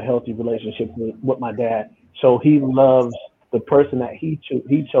doesn't have a healthy relationship with my dad. So he loves the person that he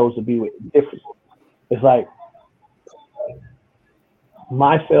chose to be with differently. It's like,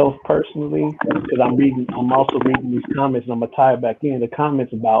 myself personally, because I'm also reading these comments, and I'm gonna tie it back in the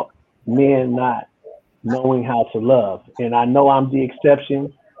comments about men not knowing how to love. And I know I'm the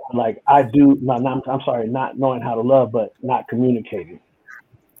exception. Like I'm sorry, not knowing how to love, but not communicating.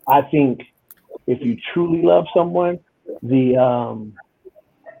 I think if you truly love someone, the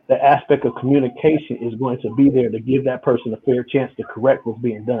aspect of communication is going to be there to give that person a fair chance to correct what's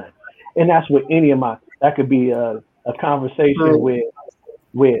being done. And that's what that could be a conversation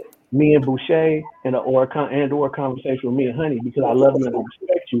with me and Boucher or a conversation with me and Honey, because I love you and I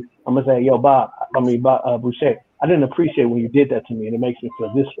respect you. I'm gonna say, yo, Boucher, I didn't appreciate when you did that to me, and it makes me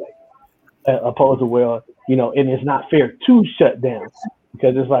feel this way. Opposed to and it's not fair to shut down,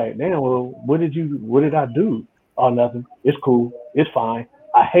 because it's like, damn, well, what did I do? Oh, nothing. It's cool. It's fine.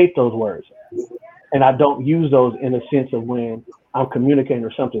 I hate those words, and I don't use those in a sense of when I'm communicating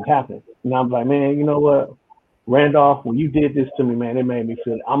or something's happening. And I'm like, man, you know what? Randolph, when you did this to me, man, it made me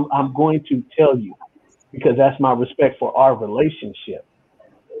feel it. I'm going to tell you, because that's my respect for our relationship.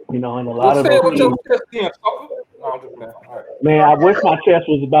 And a lot of those things. No, I'm just playing. All right. Man, I wish my chest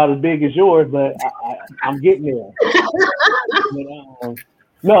was about as big as yours, but I'm getting there.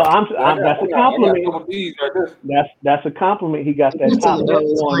 No, that's a compliment. That's a compliment. He got that top going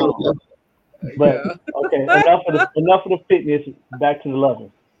on. But okay, enough of the fitness. Back to the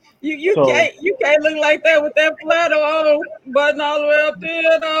loving. You can't look like that with that flannel on, button all the way up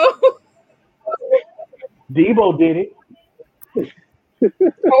there though. Debo did it.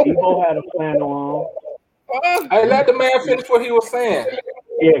 Debo had a flannel on. Hey, let the man finish what he was saying.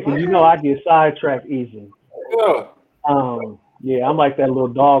 Yeah, because you know I get sidetracked easy. Yeah. Yeah, I'm like that little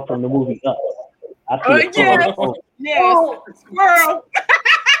dog from the movie Up. I see Squirrel.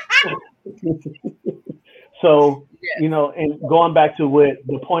 So, you know, and going back to what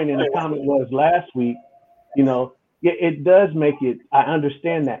the point in the comment was last week, you know, it does make it, I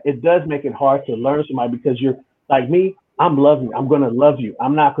understand that. It does make it hard to learn somebody because you're like me, I'm loving you. I'm going to love you.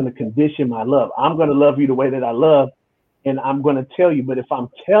 I'm not going to condition my love. I'm going to love you the way that I love. And I'm going to tell you, but if I'm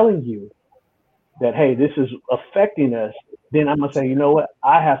telling you that, hey, this is affecting us, then I'm going to say, you know what?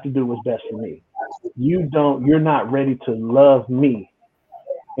 I have to do what's best for me. You're not ready to love me.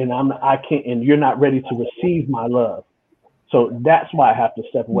 And I can't, and you're not ready to receive my love. So that's why I have to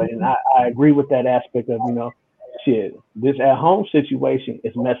step away. And I agree with that aspect of, you know, shit, this at home situation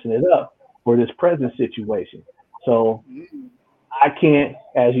is messing it up for this present situation. So I can't,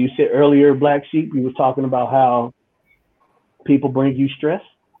 as you said earlier, Black Sheep, you were talking about how people bring you stress.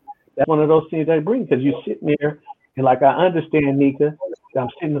 That's one of those things they bring because you're sitting there and like, I understand, Nika, I'm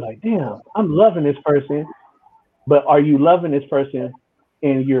sitting there like, damn, I'm loving this person. But are you loving this person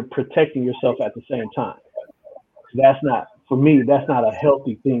and you're protecting yourself at the same time? That's not, for me, that's not a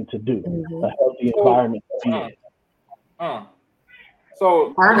healthy thing to do, a healthy environment to be in.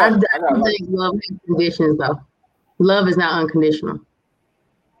 So I think love has conditions though. Love is not unconditional.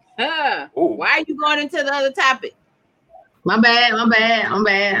 Why are you going into the other topic? My bad. I'm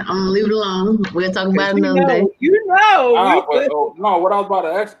gonna leave it alone. We'll talk about it another day. You know. No, what I was about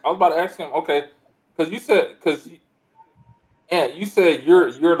to ask him, okay, because you said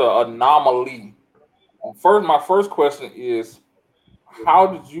you're the anomaly. My first question is, how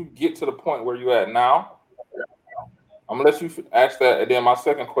did you get to the point where you're at now? I'm gonna let you ask that, and then my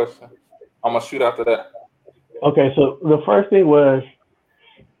second question, I'm gonna shoot after that. Okay, so the first thing was,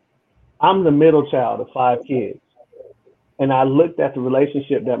 I'm the middle child of 5 kids, and I looked at the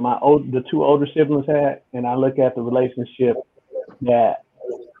relationship that the 2 older siblings had, and I look at the relationship that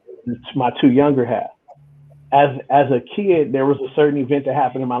my 2 younger had. As a kid, there was a certain event that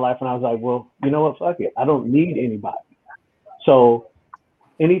happened in my life, and I was like, well, you know what, fuck it, I don't need anybody. So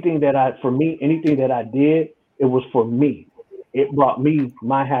anything that I did, it was for me. It brought me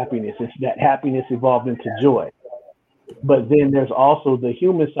my happiness. It's that happiness evolved into joy. But then there's also the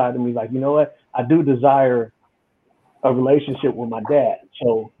human side of me, like, you know what? I do desire a relationship with my dad.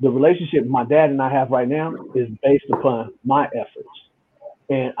 So the relationship my dad and I have right now is based upon my efforts.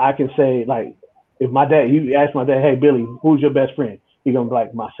 And I can say, like, if you ask my dad, hey, Billy, who's your best friend? He's going to be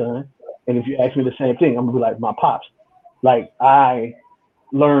like, my son. And if you ask me the same thing, I'm going to be like, my pops. Like, I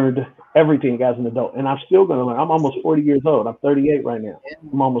learned everything as an adult, and I'm still going to learn. I'm almost 40 years old. I'm 38 right now.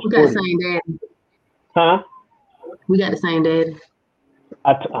 I'm almost 40. We got the same dad. Huh? We got the same dad.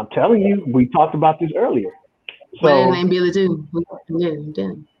 I'm telling you, we talked about this earlier. So, my name Billy too. Yeah.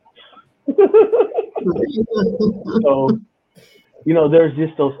 So, you know, there's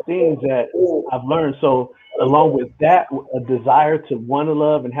just those things that I've learned. So along with that, a desire to want to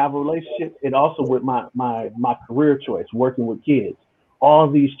love and have a relationship, it also with my career choice, working with kids, all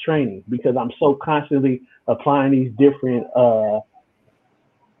these trainings, because I'm so constantly applying these different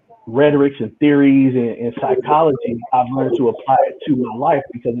rhetorics and theories and psychology. I've learned to apply it to my life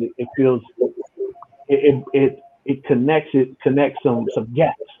because it feels, it connects some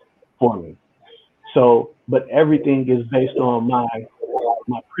gaps for me. So, but everything is based on my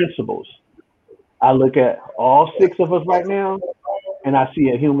principles. I look at all 6 of us right now, and I see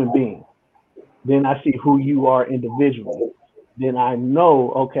a human being. Then I see who you are individually. Then I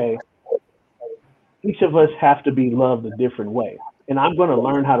know, okay, each of us have to be loved a different way. And I'm going to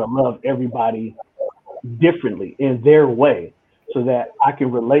learn how to love everybody differently in their way so that I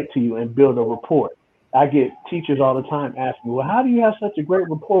can relate to you and build a rapport. I get teachers all the time asking, well, how do you have such a great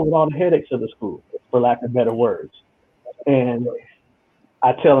rapport with all the headaches of the school, for lack of better words? And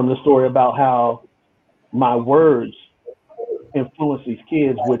I tell them the story about how my words influence these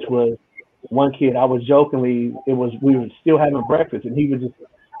kids, which was one kid, I was jokingly, we were still having breakfast, and he was just,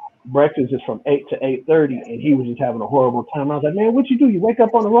 breakfast is from 8 to 8:30, and he was just having a horrible time. I was like, man, what you do? You wake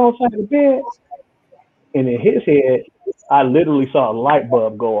up on the wrong side of the bed? And in his head, I literally saw a light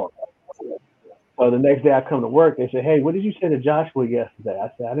bulb go off. So the next day I come to work, they say, "Hey, what did you say to Joshua yesterday?" I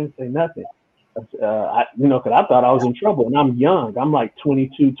said, "I didn't say nothing." Because I thought I was in trouble, and I'm young. I'm like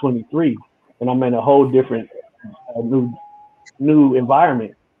 22, 23, and I'm in a whole different new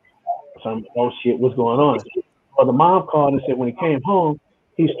environment. So I'm, oh shit, what's going on? So the mom called and said when he came home,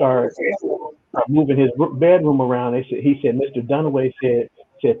 he started moving his bedroom around. He said Mr. Dunaway said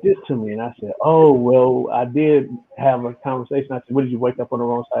this to me, and I said, oh well, I did have a conversation. I said, what, did you wake up on the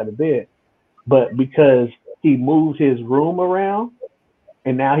wrong side of the bed? But because he moved his room around,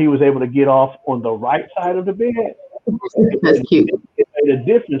 and now he was able to get off on the right side of the bed. That's cute. It made a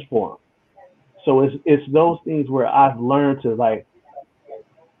difference for him. So it's those things where I've learned to like,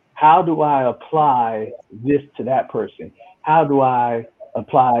 how do I apply this to that person? How do I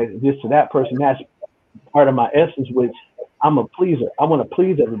apply this to that person? That's part of my essence, which I'm a pleaser. I want to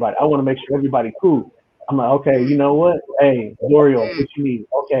please everybody. I want to make sure everybody cool. I'm like, okay, you know what? Hey, Dorio, what you need?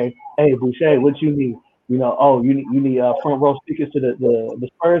 Okay, hey, Boucher, what you need? You know, oh, you need front row tickets to the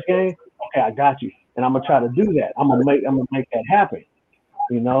Spurs game? Okay, I got you. And I'm gonna try to do that. I'm gonna make that happen.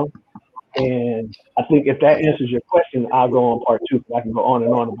 You know, and I think if that answers your question, I'll go on part 2. I can go on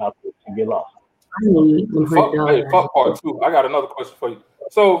and on about this and get lost. Fuck part 2. I got another question for you.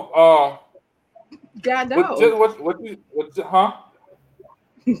 So, huh?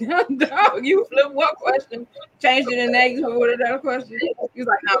 No, you flipped what question? Changed it and next what another question? You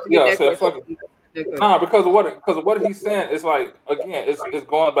like, no, forget that question. Nah, because of what he's saying, it's like, again, it's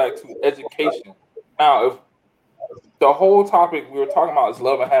going back to education. Now, if the whole topic we were talking about is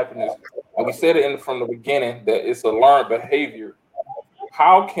love and happiness, and we said it from the beginning that it's a learned behavior,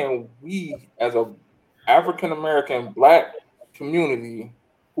 how can we, as a African American Black community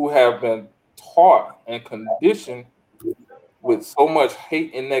who have been taught and conditioned with so much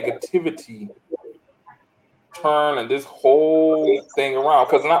hate and negativity, turn and this whole thing around?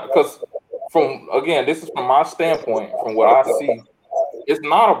 Because this is from my standpoint, from what I see, it's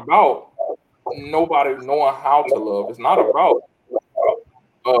not about nobody knowing how to love. It's not about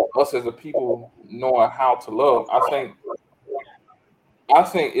us as a people knowing how to love. I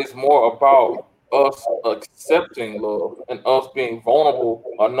think it's more about us accepting love and us being vulnerable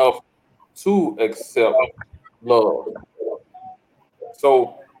enough to accept love.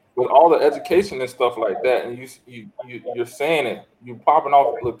 So with all the education and stuff like that, and you're saying it, you're popping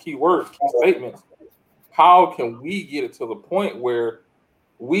off the key words, key statements. How can we get it to the point where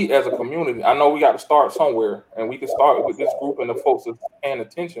we as a community, I know we got to start somewhere, and we can start with this group and the folks that's paying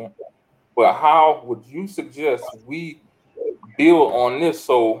attention, but how would you suggest we build on this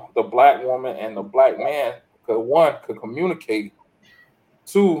so the Black woman and the Black man could communicate,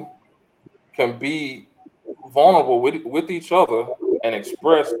 2, can be vulnerable with each other and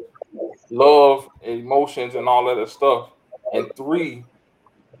express love, emotions, and all that other stuff, and 3,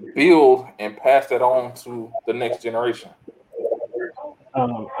 build and pass that on to the next generation?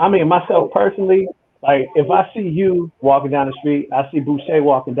 I mean, myself personally, like if I see you walking down the street, I see Boucher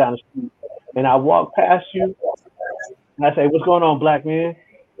walking down the street, and I walk past you, and I say, "What's going on, Black man?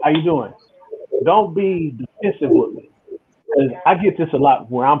 How you doing?" Don't be defensive with me, because I get this a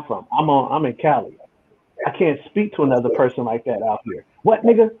lot where I'm from. I'm in Cali. I can't speak to another person like that out here. What,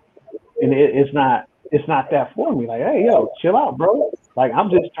 nigga? And it's not that for me. Like, hey, yo, chill out, bro. Like, I'm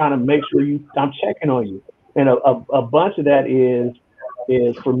just trying to make sure I'm checking on you. And a bunch of that is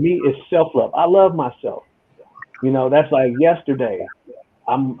for me, it's self-love. I love myself. You know, that's like yesterday.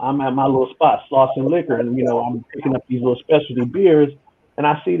 I'm at my little spot, Slauson Liquor, and you know, I'm picking up these little specialty beers, and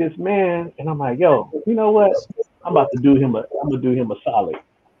I see this man, and I'm like, yo, you know what? I'm gonna do him a solid.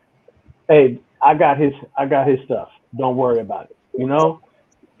 Hey, I got his stuff. Don't worry about it. You know?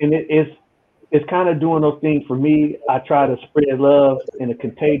 And it's kind of doing those things for me. I try to spread love in a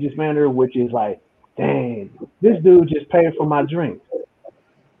contagious manner, which is like, dang, this dude just paid for my drink.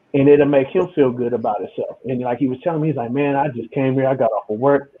 And it'll make him feel good about himself. And like he was telling me, he's like, man, I just came here. I got off of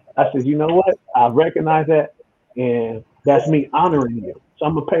work. I said, you know what? I recognize that. And that's me honoring you. So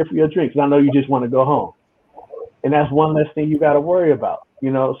I'm going to pay for your drink because I know you just want to go home. And that's one less thing you got to worry about,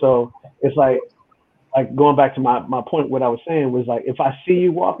 you know? So it's like going back to my point, what I was saying was like, if I see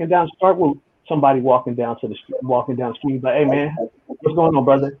you walking down, start with somebody walking down the street, like, hey man, what's going on,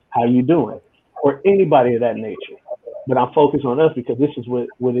 brother? How you doing? Or anybody of that nature. But I'm focused on us because this is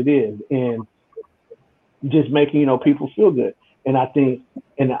what it is. And just making, you know, people feel good. And I think,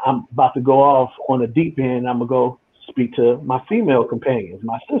 and I'm about to go off on a deep end, I'm going to go speak to my female companions,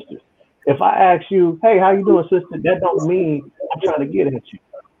 my sisters. If I ask you, hey, how you doing, sister? That don't mean I'm trying to get at you.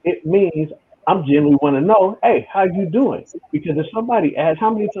 It means I'm genuinely want to know, hey, how you doing? Because if somebody asks, how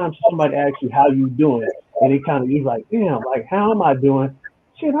many times somebody asks you how you doing? And you're like, damn, like, how am I doing?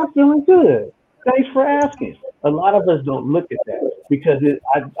 Shit, I'm feeling good. Thanks for asking. A lot of us don't look at that because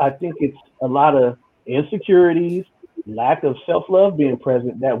I think it's a lot of insecurities, lack of self-love being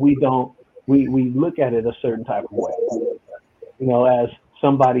present that we look at it a certain type of way. You know, as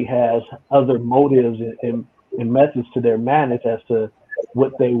somebody has other motives and methods to their madness as to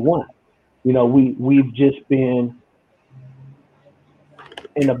what they want. You know, we've just been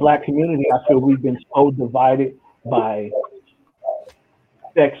in the Black community. I feel we've been so divided by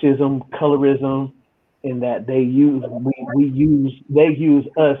sexism, colorism, in that they use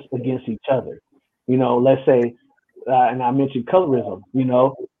us against each other. You know, let's say, and I mentioned colorism. You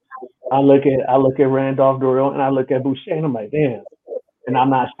know, I look at Randolph Doyle and I look at Boucher and I'm like, damn. And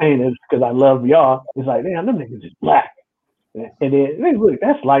I'm not saying this because I love y'all. It's like, damn, them niggas is black. And then look,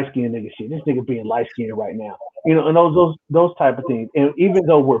 that's light skinned nigga shit. This nigga being light skinned right now. You know, and those type of things. And even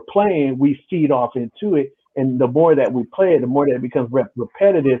though we're playing, we feed off into it. And the more that we play it, the more that it becomes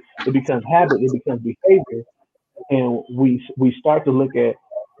repetitive, it becomes habit, it becomes behavior. And we start to look at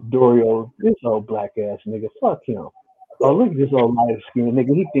Dorio, this old black ass nigga, fuck him. Oh, look at this old light skinned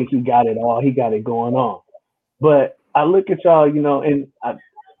nigga. He think he got it all. He got it going on. But I look at y'all, you know, and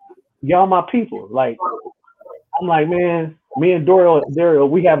y'all my people. Like, I'm like, man, me and Dorio,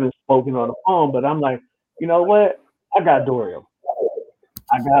 we haven't spoken on the phone, but I'm like, you know what? I got Dorio.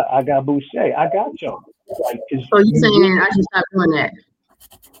 I got Boucher. I got y'all. Like, so you saying I should stop doing that?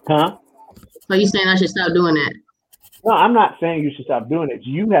 Huh? So you saying I should stop doing that? No, I'm not saying you should stop doing it.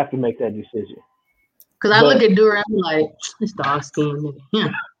 You have to make that decision. Because I look at Dorio, I'm like, this dog skin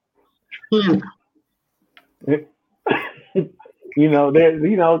nigga. You know,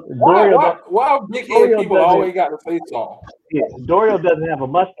 why big head people always got the face on? Yeah, Dorio doesn't have a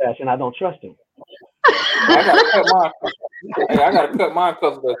mustache, and I don't trust him. I gotta cut mine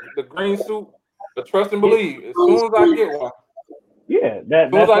because of the green suit, the trust and believe. As soon as I get one, yeah,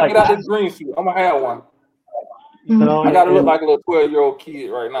 as soon as I get out this green suit, I'm gonna have one. You know, I gotta look like a little 12-year-old kid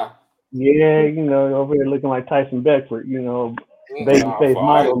right now. Yeah, you know, over here looking like Tyson Beckford, you know, babyface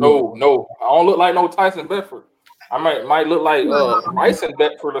model. No, I don't look like no Tyson Beckford. I might look like Bryson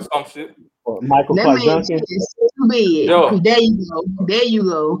Beckford or some shit. Or Michael Clark Duncan. Too big. Yeah. There you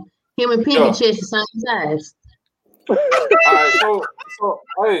go. Him and Pinky Chest the same size. All right, so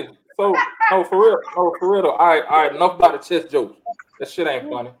no, for real though. All right, enough about the chest jokes. That shit ain't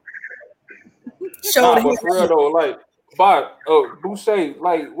funny. But for real though, like, Boucher,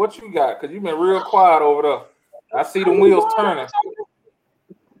 like, what you got? Because you've been real quiet over there. I see them wheels turning.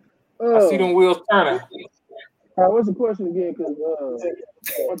 What's the question again? Because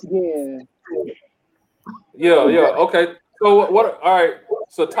once again, yeah, okay. So what? All right.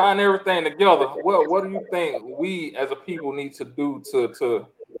 So tying everything together, what do you think we as a people need to do to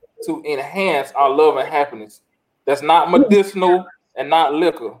enhance our love and happiness? That's not medicinal and not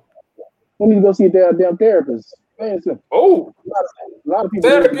liquor. We need to go see a damn therapist. Oh, a lot of people.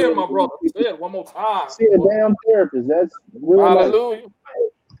 Say it again, my brother. Say it one more time. See a damn therapist. That's real. Hallelujah.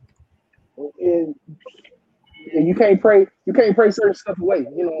 And you can't pray certain stuff away.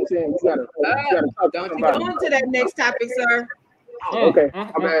 You know what I'm saying? You gotta talk don't you go on to that next topic, sir. Okay.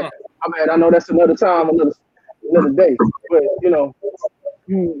 I'm bad. I know that's another time, another day. But you know,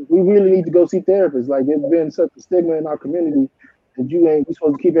 we really need to go see therapists. Like, there's been such a stigma in our community that you're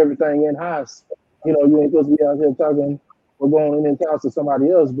supposed to keep everything in house. You know, you ain't supposed to be out here talking or going in the house to somebody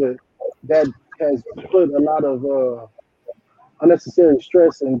else, but that has put a lot of unnecessary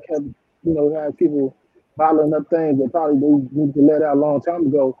stress and kept, you know, have people bottling up things that probably they need to let out a long time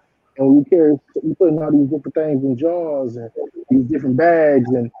ago. And we putting all these different things in jars and these different bags,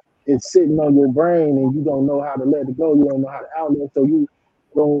 and it's sitting on your brain, and you don't know how to let it go. You don't know how to outlet, so you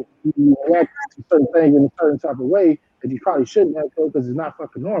react to certain things in a certain type of way that you probably shouldn't have to, because it's not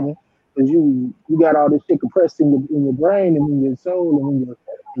fucking normal. Because you got all this shit compressed in your brain and in your soul and in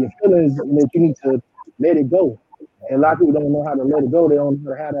your feelings, and that you need to let it go. And a lot of people don't know how to let it go. They don't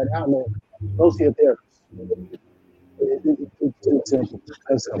know how to have that outlet. Go see a therapist. It's simple.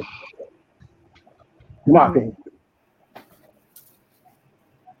 That's simple. In my opinion.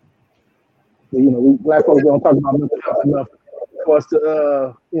 You know, we black folks don't talk about mental health enough for us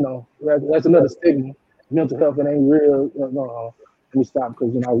to, you know, that's another stigma. Mental health, it ain't real. No, let me stop,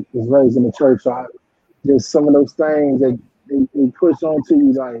 because, you know, I was raised in the church, so there's some of those things that they push onto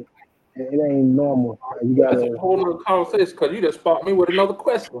you, like, it ain't normal. You gotta. That's a whole other conversation, because you just sparked me with another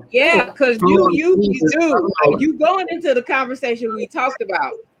question. Yeah, because you do. You going into the conversation we talked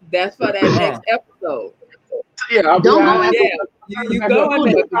about. That's for that next episode. Yeah, don't go into you go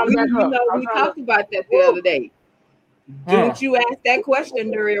into it. We talked about that the other day. Didn't you ask that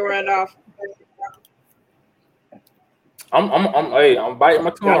question, Dorio Randolph? I'm biting my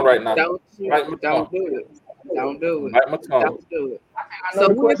tongue right now. Don't do it. Don't do it. Don't do it.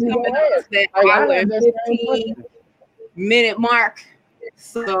 So we're coming up to that hour and 15-minute mark.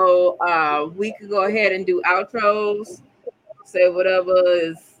 So we could go ahead and do outros. Say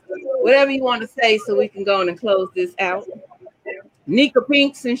whatever you want to say, so we can go on and close this out. Nika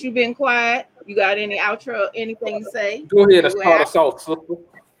Pink, since you've been quiet, you got any outro? Anything to say? Go ahead and start us off, sister.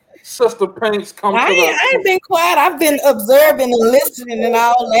 Sister Pinks, I ain't been quiet. I've been observing and listening and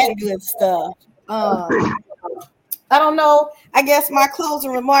all that good stuff. I don't know. I guess my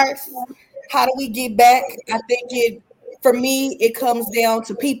closing remarks. How do we get back? I think for me, it comes down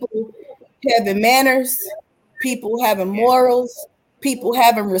to people having manners, people having morals, people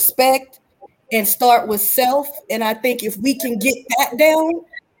having respect, and start with self. And I think if we can get that down,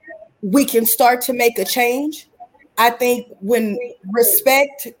 we can start to make a change. I think when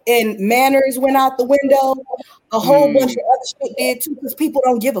respect and manners went out the window, a whole bunch of other shit did too, because people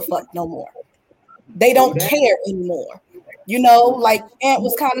don't give a fuck no more. They don't care anymore. You know, like Ant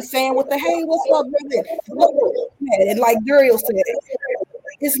was kind of saying with the, hey, what's up, brother? And like Duriel said,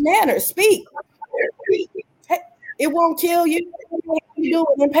 it's manners, speak. It won't kill you. You do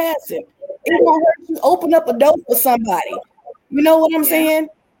it in passing. It won't hurt you. Open up a door for somebody. You know what I'm saying?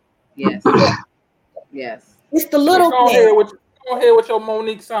 Yes. Yes. It's the little thing. Go ahead with your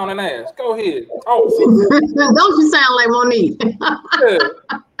Monique sounding ass. Go ahead. Don't you sound like Monique? Yeah.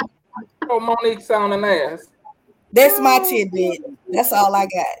 Your Monique sounding ass. That's my tidbit. That's all I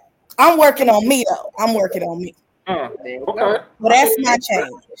got. I'm working on me though. I'm working on me. Okay. Well, that's my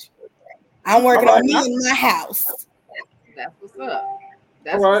change. I'm working on me in my house. That's what's up.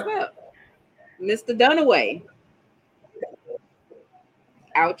 That's what's up. Mr. Dunaway.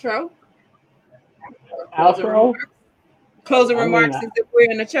 Outro. Closing remarks as if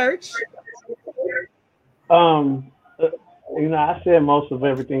we're in the church. I said most of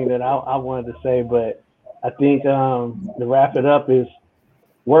everything that I wanted to say, but I think to wrap it up is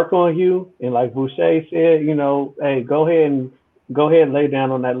work on you, and like Boucher said, hey, go ahead and lay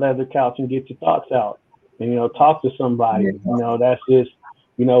down on that leather couch and get your thoughts out, and talk to somebody. That's just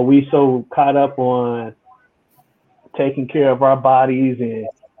we so caught up on taking care of our bodies, and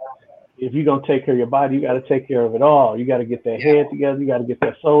if you're gonna take care of your body, you got to take care of it all. You got to get that head together. You got to get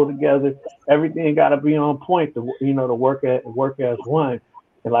that soul together. Everything got to be on point to work as one.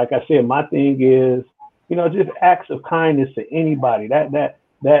 And like I said, my thing is just acts of kindness to anybody. That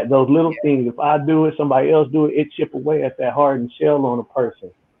those little things. If I do it, somebody else do it. It chip away at that hardened shell on a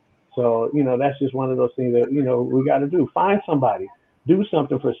person. So that's just one of those things that we got to do. Find somebody, do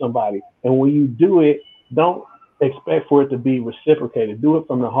something for somebody, and when you do it, don't expect for it to be reciprocated. Do it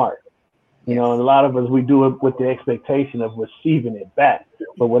from the heart. And a lot of us, we do it with the expectation of receiving it back.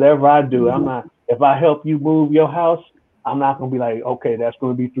 But whatever I do, if I help you move your house, I'm not going to be like, okay, that's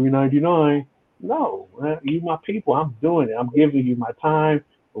going to be $399. No, you my people. I'm doing it. I'm giving you my time.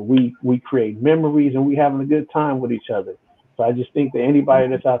 We create memories, and we having a good time with each other. So I just think that anybody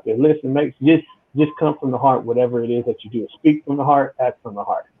that's out there listening, just come from the heart, whatever it is that you do. Speak from the heart, act from the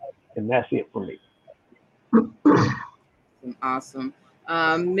heart. And that's it for me. Awesome.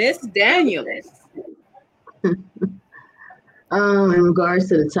 Miss Daniels. In regards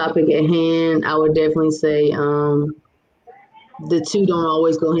to the topic at hand, I would definitely say the two don't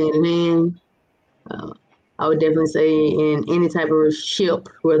always go hand in hand. I would definitely say in any type of ship,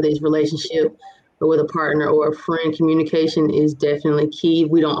 whether it's relationship or with a partner or a friend, communication is definitely key.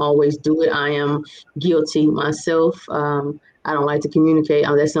 We don't always do it. I am guilty myself. I don't like to communicate.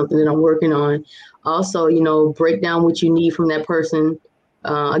 That's something that I'm working on. Also, break down what you need from that person.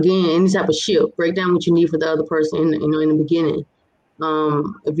 Again, any type of ship, break down what you need for the other person in the beginning.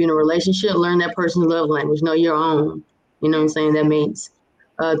 If you're in a relationship, learn that person's love language, know your own. You know what I'm saying? That means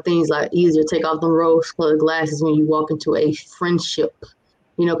things like easier, take off them rose-colored glasses when you walk into a friendship,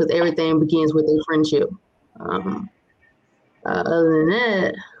 because everything begins with a friendship. Other than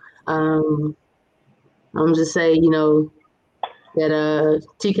that, I'm just say, that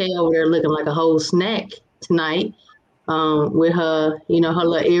TK over there looking like a whole snack tonight. With her, her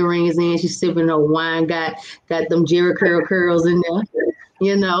little earrings in, she's sipping her wine, got them Jerry curls in there,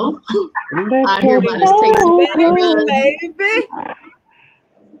 I hear about this baby.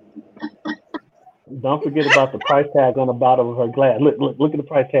 Don't forget about the price tag on the bottom of her glass. Look at the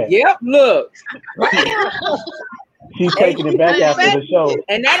price tag. Yep, look. She's taking it back after the show.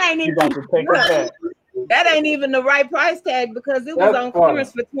 And that ain't even about to take it back. That ain't even the right price tag because it was on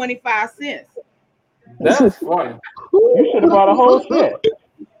clearance for 25 cents. That's funny. You should have bought a whole set.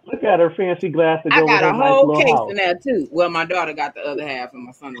 Look at her fancy glass to go with her a whole nice case house. in there too. Well, my daughter got the other half and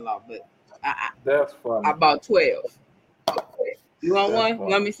my son-in-law, but that's funny. I bought 12. You want one? You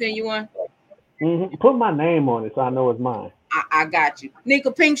want me to send you one? Mm-hmm. Put my name on it so I know it's mine. I got you.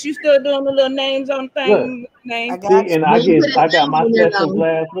 Nika Pinks, you still doing the little names on the thing? I got See, you. and I got my special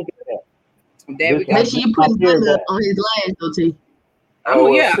glass. Look at that. There we go. Make sure you put button up on his glass, though, T.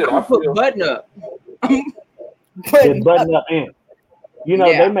 I'm gonna put button up. It's button up ant. You know,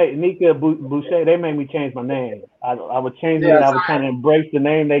 they made Nika Boucher, they made me change my name. I was changing it. I was trying to embrace the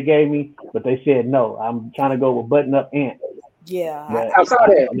name they gave me, but they said no. I'm trying to go with button up ant. Yeah. I saw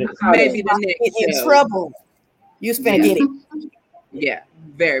that. Maybe the next in trouble. You finna get it. Yeah,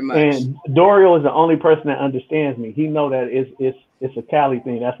 very much. And Dorio is the only person that understands me. He know that it's a Cali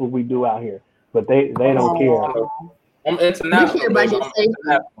thing. That's what we do out here. But they don't care. I'm international. We care about your safety.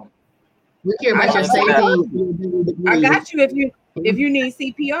 We care about your safety. I got you if you need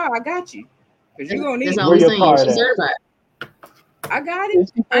CPR. I got you. Because you're gonna need it. Where your card at? I got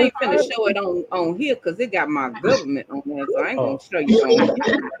it. I ain't finna show it on here because it got my government on there, so I ain't gonna show you on here. I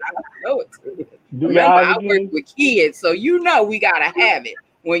know it to you. Remember, I work with kids, so you know we gotta have it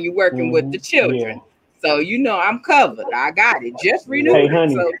when you're working with the children. Yeah. So you know I'm covered. I got it. Just renewed. Hey,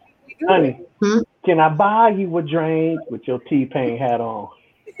 honey, can I buy you a drink with your T-Pain hat on?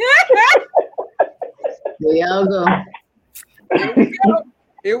 There y'all go.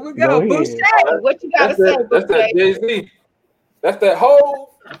 Here we go. Boucher, what you gotta say? That's that Jay-Z. That's that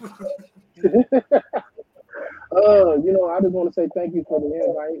whole. You know, I just want to say thank you for the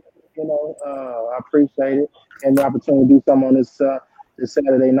invite. You know, I appreciate it and the opportunity to do something on this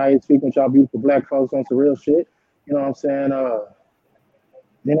Saturday night, speaking with y'all beautiful black folks on some real shit. You know what I'm saying?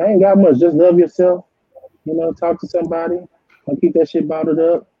 Then I ain't got much. Just love yourself. You know, talk to somebody. Don't keep that shit bottled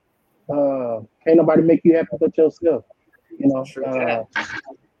up. Can't nobody make you happy but yourself. You know.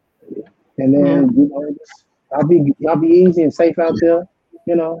 And then you know, y'all be easy and safe out there.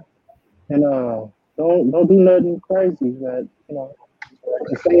 You know, and don't do nothing crazy. That you know,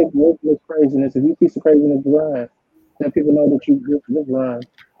 and stay away from this craziness. If you see some craziness run, let people know that you just run.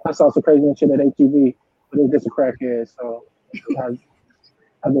 I saw some craziness shit at HEB, but it was just a crackhead, so I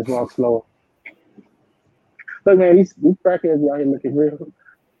just walk slow. Look, man, these crackheads out here looking real.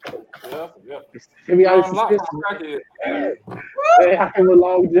 Yep. Maybe I was suspicious. They have a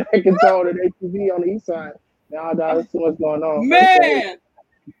long jackets on at HEB on the east side. Now there's so much going on. Man.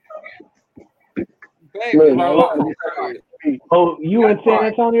 Oh, you in San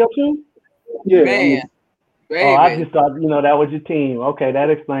Antonio too? Yeah. Man. Oh, I just thought that was your team. Okay, that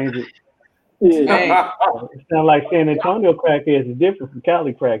explains it. Yeah. It sounds like San Antonio crackheads is different from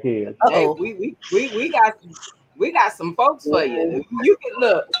Cali crackheads. Hey, we got some folks for you.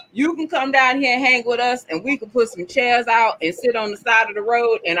 You can come down here and hang with us, and we can put some chairs out and sit on the side of the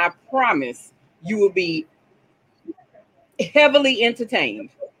road, and I promise you will be heavily entertained.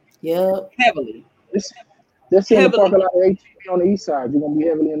 Yeah, heavily. This in the parking lot of HEB on the east side. You're gonna be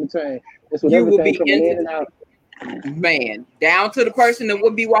heavily entertained. That's what everything coming in and out. Man, down to the person that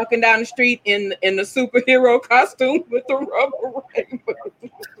would be walking down the street in the superhero costume with the rubber rainbow.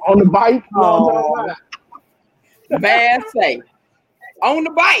 On the bike. Man, say on the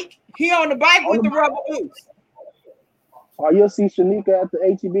bike. He on the bike with the rubber boots. Or you'll see Shanika at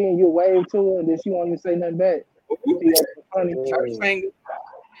the HEB and you'll wave to her and then she won't even say nothing back. Funny. Church finger.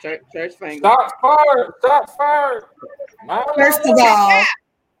 Church finger. Shots fired. First of all,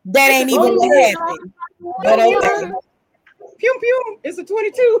 that ain't even what happened. But okay. Pew pew. It's a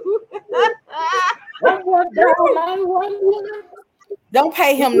 22. Don't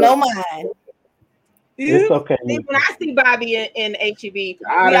pay him no mind. It's okay. When I see Bobby in HEB,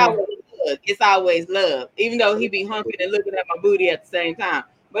 it's always love. Even though he be hunking and looking at my booty at the same time.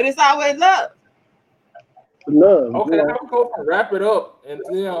 But it's always love. Love. Okay, I'm going to wrap it up and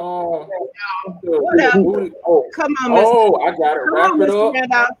then come on, Mr. I got it. Wrap it up.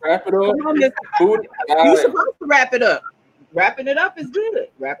 Wrap it up. Come on, Mr. You're supposed to wrap it up. Wrapping it up is good.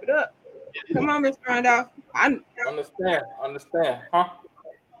 Wrap it up. Come on, Mr. Randolph. I understand. Huh?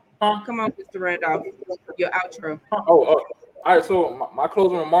 Come on, Mr. Randolph. Your outro. All right. So my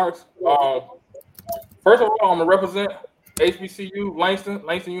closing remarks. First of all, I'm gonna represent HBCU,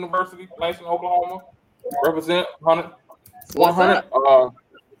 Langston University, Langston, Oklahoma. Represent 100.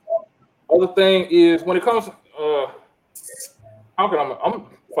 Other thing is when it comes, I'm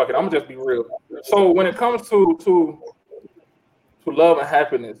gonna just be real. So when it comes to love and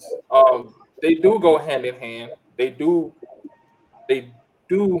happiness, they do go hand in hand. They do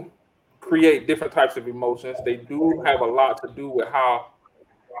create different types of emotions. They do have a lot to do with how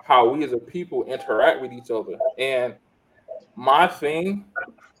we as a people interact with each other. And my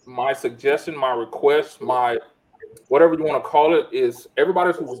suggestion, my request, my whatever you want to call it, is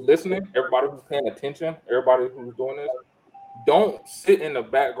everybody who's listening, everybody who's paying attention, everybody who's doing this, don't sit in the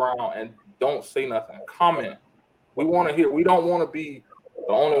background and don't say nothing. Comment. We want to hear. We don't want to be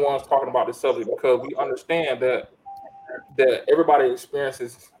the only ones talking about this subject because we understand that everybody's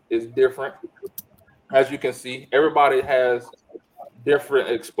experiences is different. As you can see, everybody has different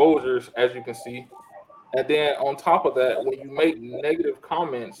exposures, as you can see. And then on top of that, when you make negative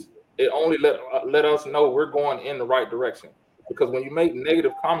comments, it only let us know we're going in the right direction. Because when you make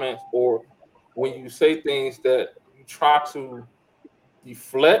negative comments or when you say things that you try to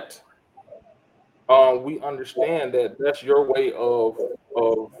deflect, we understand that that's your way of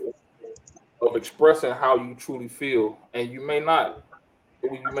expressing how you truly feel, and you may not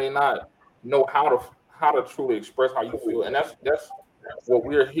know how to truly express how you feel, and that's what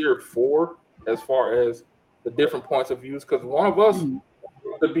we're here for, as far as the different points of views. Because one of us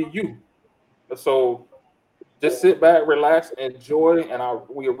could be you, so just sit back, relax, enjoy, and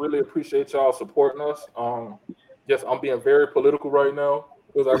we really appreciate y'all supporting us. Yes, I'm being very political right now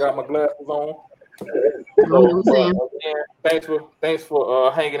because I got my glasses on. So, again, thanks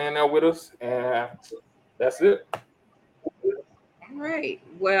for hanging in there with us, and that's it. All right.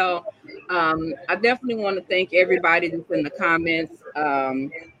 Well, I definitely want to thank everybody that's in the comments.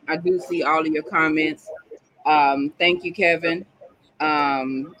 I do see all of your comments. Thank you, Kevin,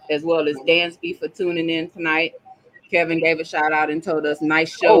 as well as Dansby for tuning in tonight. Kevin gave a shout out and told us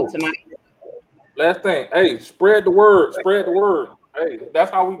nice show tonight. Last thing, hey, spread the word. Spread the word. Hey,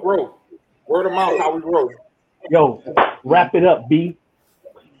 that's how we grow. Word of mouth, how we grow. Yo, wrap it up, B.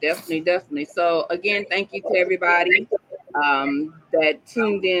 Definitely. So again, thank you to everybody that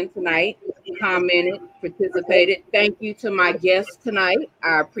tuned in tonight, commented, participated. Thank you to my guests tonight.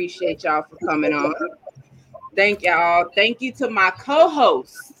 I appreciate y'all for coming on. Thank y'all. Thank you to my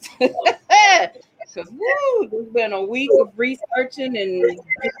co-hosts. Because there's been a week of researching and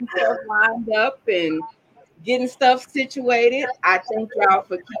getting stuff lined up and getting stuff situated. I thank y'all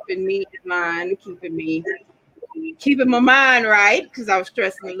for keeping me in mind, keeping my mind right, because I was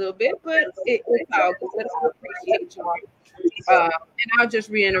stressing a little bit, but it's all good. I appreciate y'all. And I'll just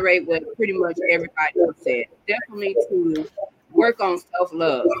reiterate what pretty much everybody has said. Definitely to work on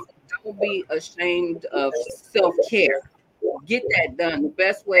self-love. Don't be ashamed of self-care. Get that done. The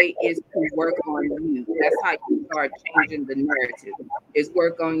best way is to work on you. That's how you start changing the narrative. Is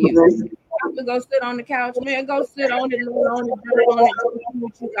work on you. You have to go sit on the couch, man. Go sit on it, lay on it, do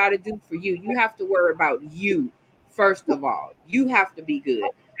what you got to do for you. You have to worry about you first of all. You have to be good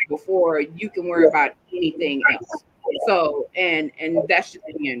before you can worry about anything else. So, and that's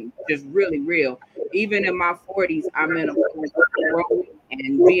just really real. Even in my 40s, I'm in a growing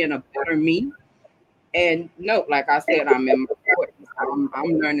and being a better me. And no, like I said, I'm in my 40s.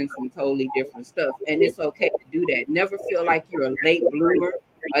 I'm learning some totally different stuff. And it's okay to do that. Never feel like you're a late bloomer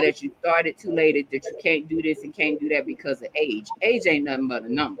or that you started too late, that you can't do this and can't do that because of age. Age ain't nothing but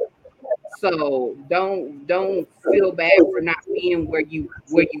a number. So don't feel bad for not being where you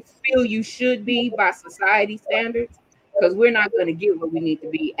feel you should be by society standards, because we're not going to get where we need to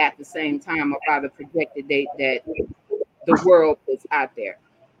be at the same time or by the projected date that the world puts out there.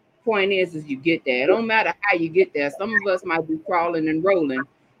 Point is you get there. It don't matter how you get there. Some of us might be crawling and rolling.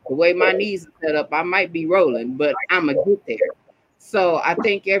 The way my knees are set up, I might be rolling, but I'm going to get there. So I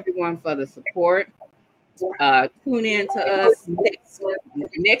thank everyone for the support. Tune in to us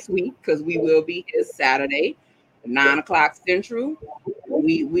next week, because we will be here Saturday, 9:00 Central.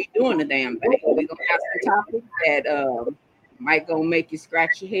 We doing the damn thing. We're gonna have some topics that might gonna make you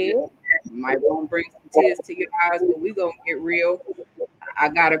scratch your head, might gonna bring some tears to your eyes, but we gonna get real. I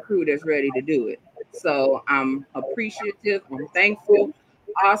got a crew that's ready to do it. So I'm appreciative. I'm thankful.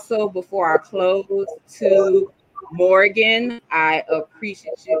 Also, before I close, to Morgan, I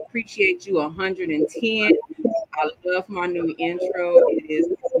appreciate you 110. I love my new intro. It is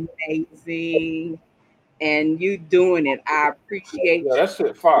amazing. And you doing it. I appreciate you. That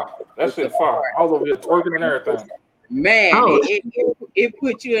shit fire. That shit fire. I was over here twerking and everything. Man, it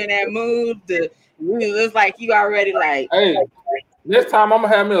put you in that mood. It looks like you already like. Hey, next time I'm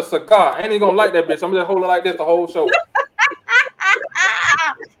gonna have me a cigar. I ain't even gonna like that bitch. I'm just holding like this the whole show.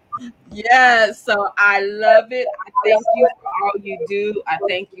 Yes, so I love it. I thank you for all you do. I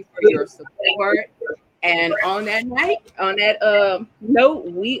thank you for your support. And on that note,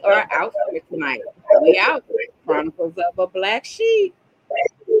 we are out for tonight. We out. Chronicles of a Black Sheep.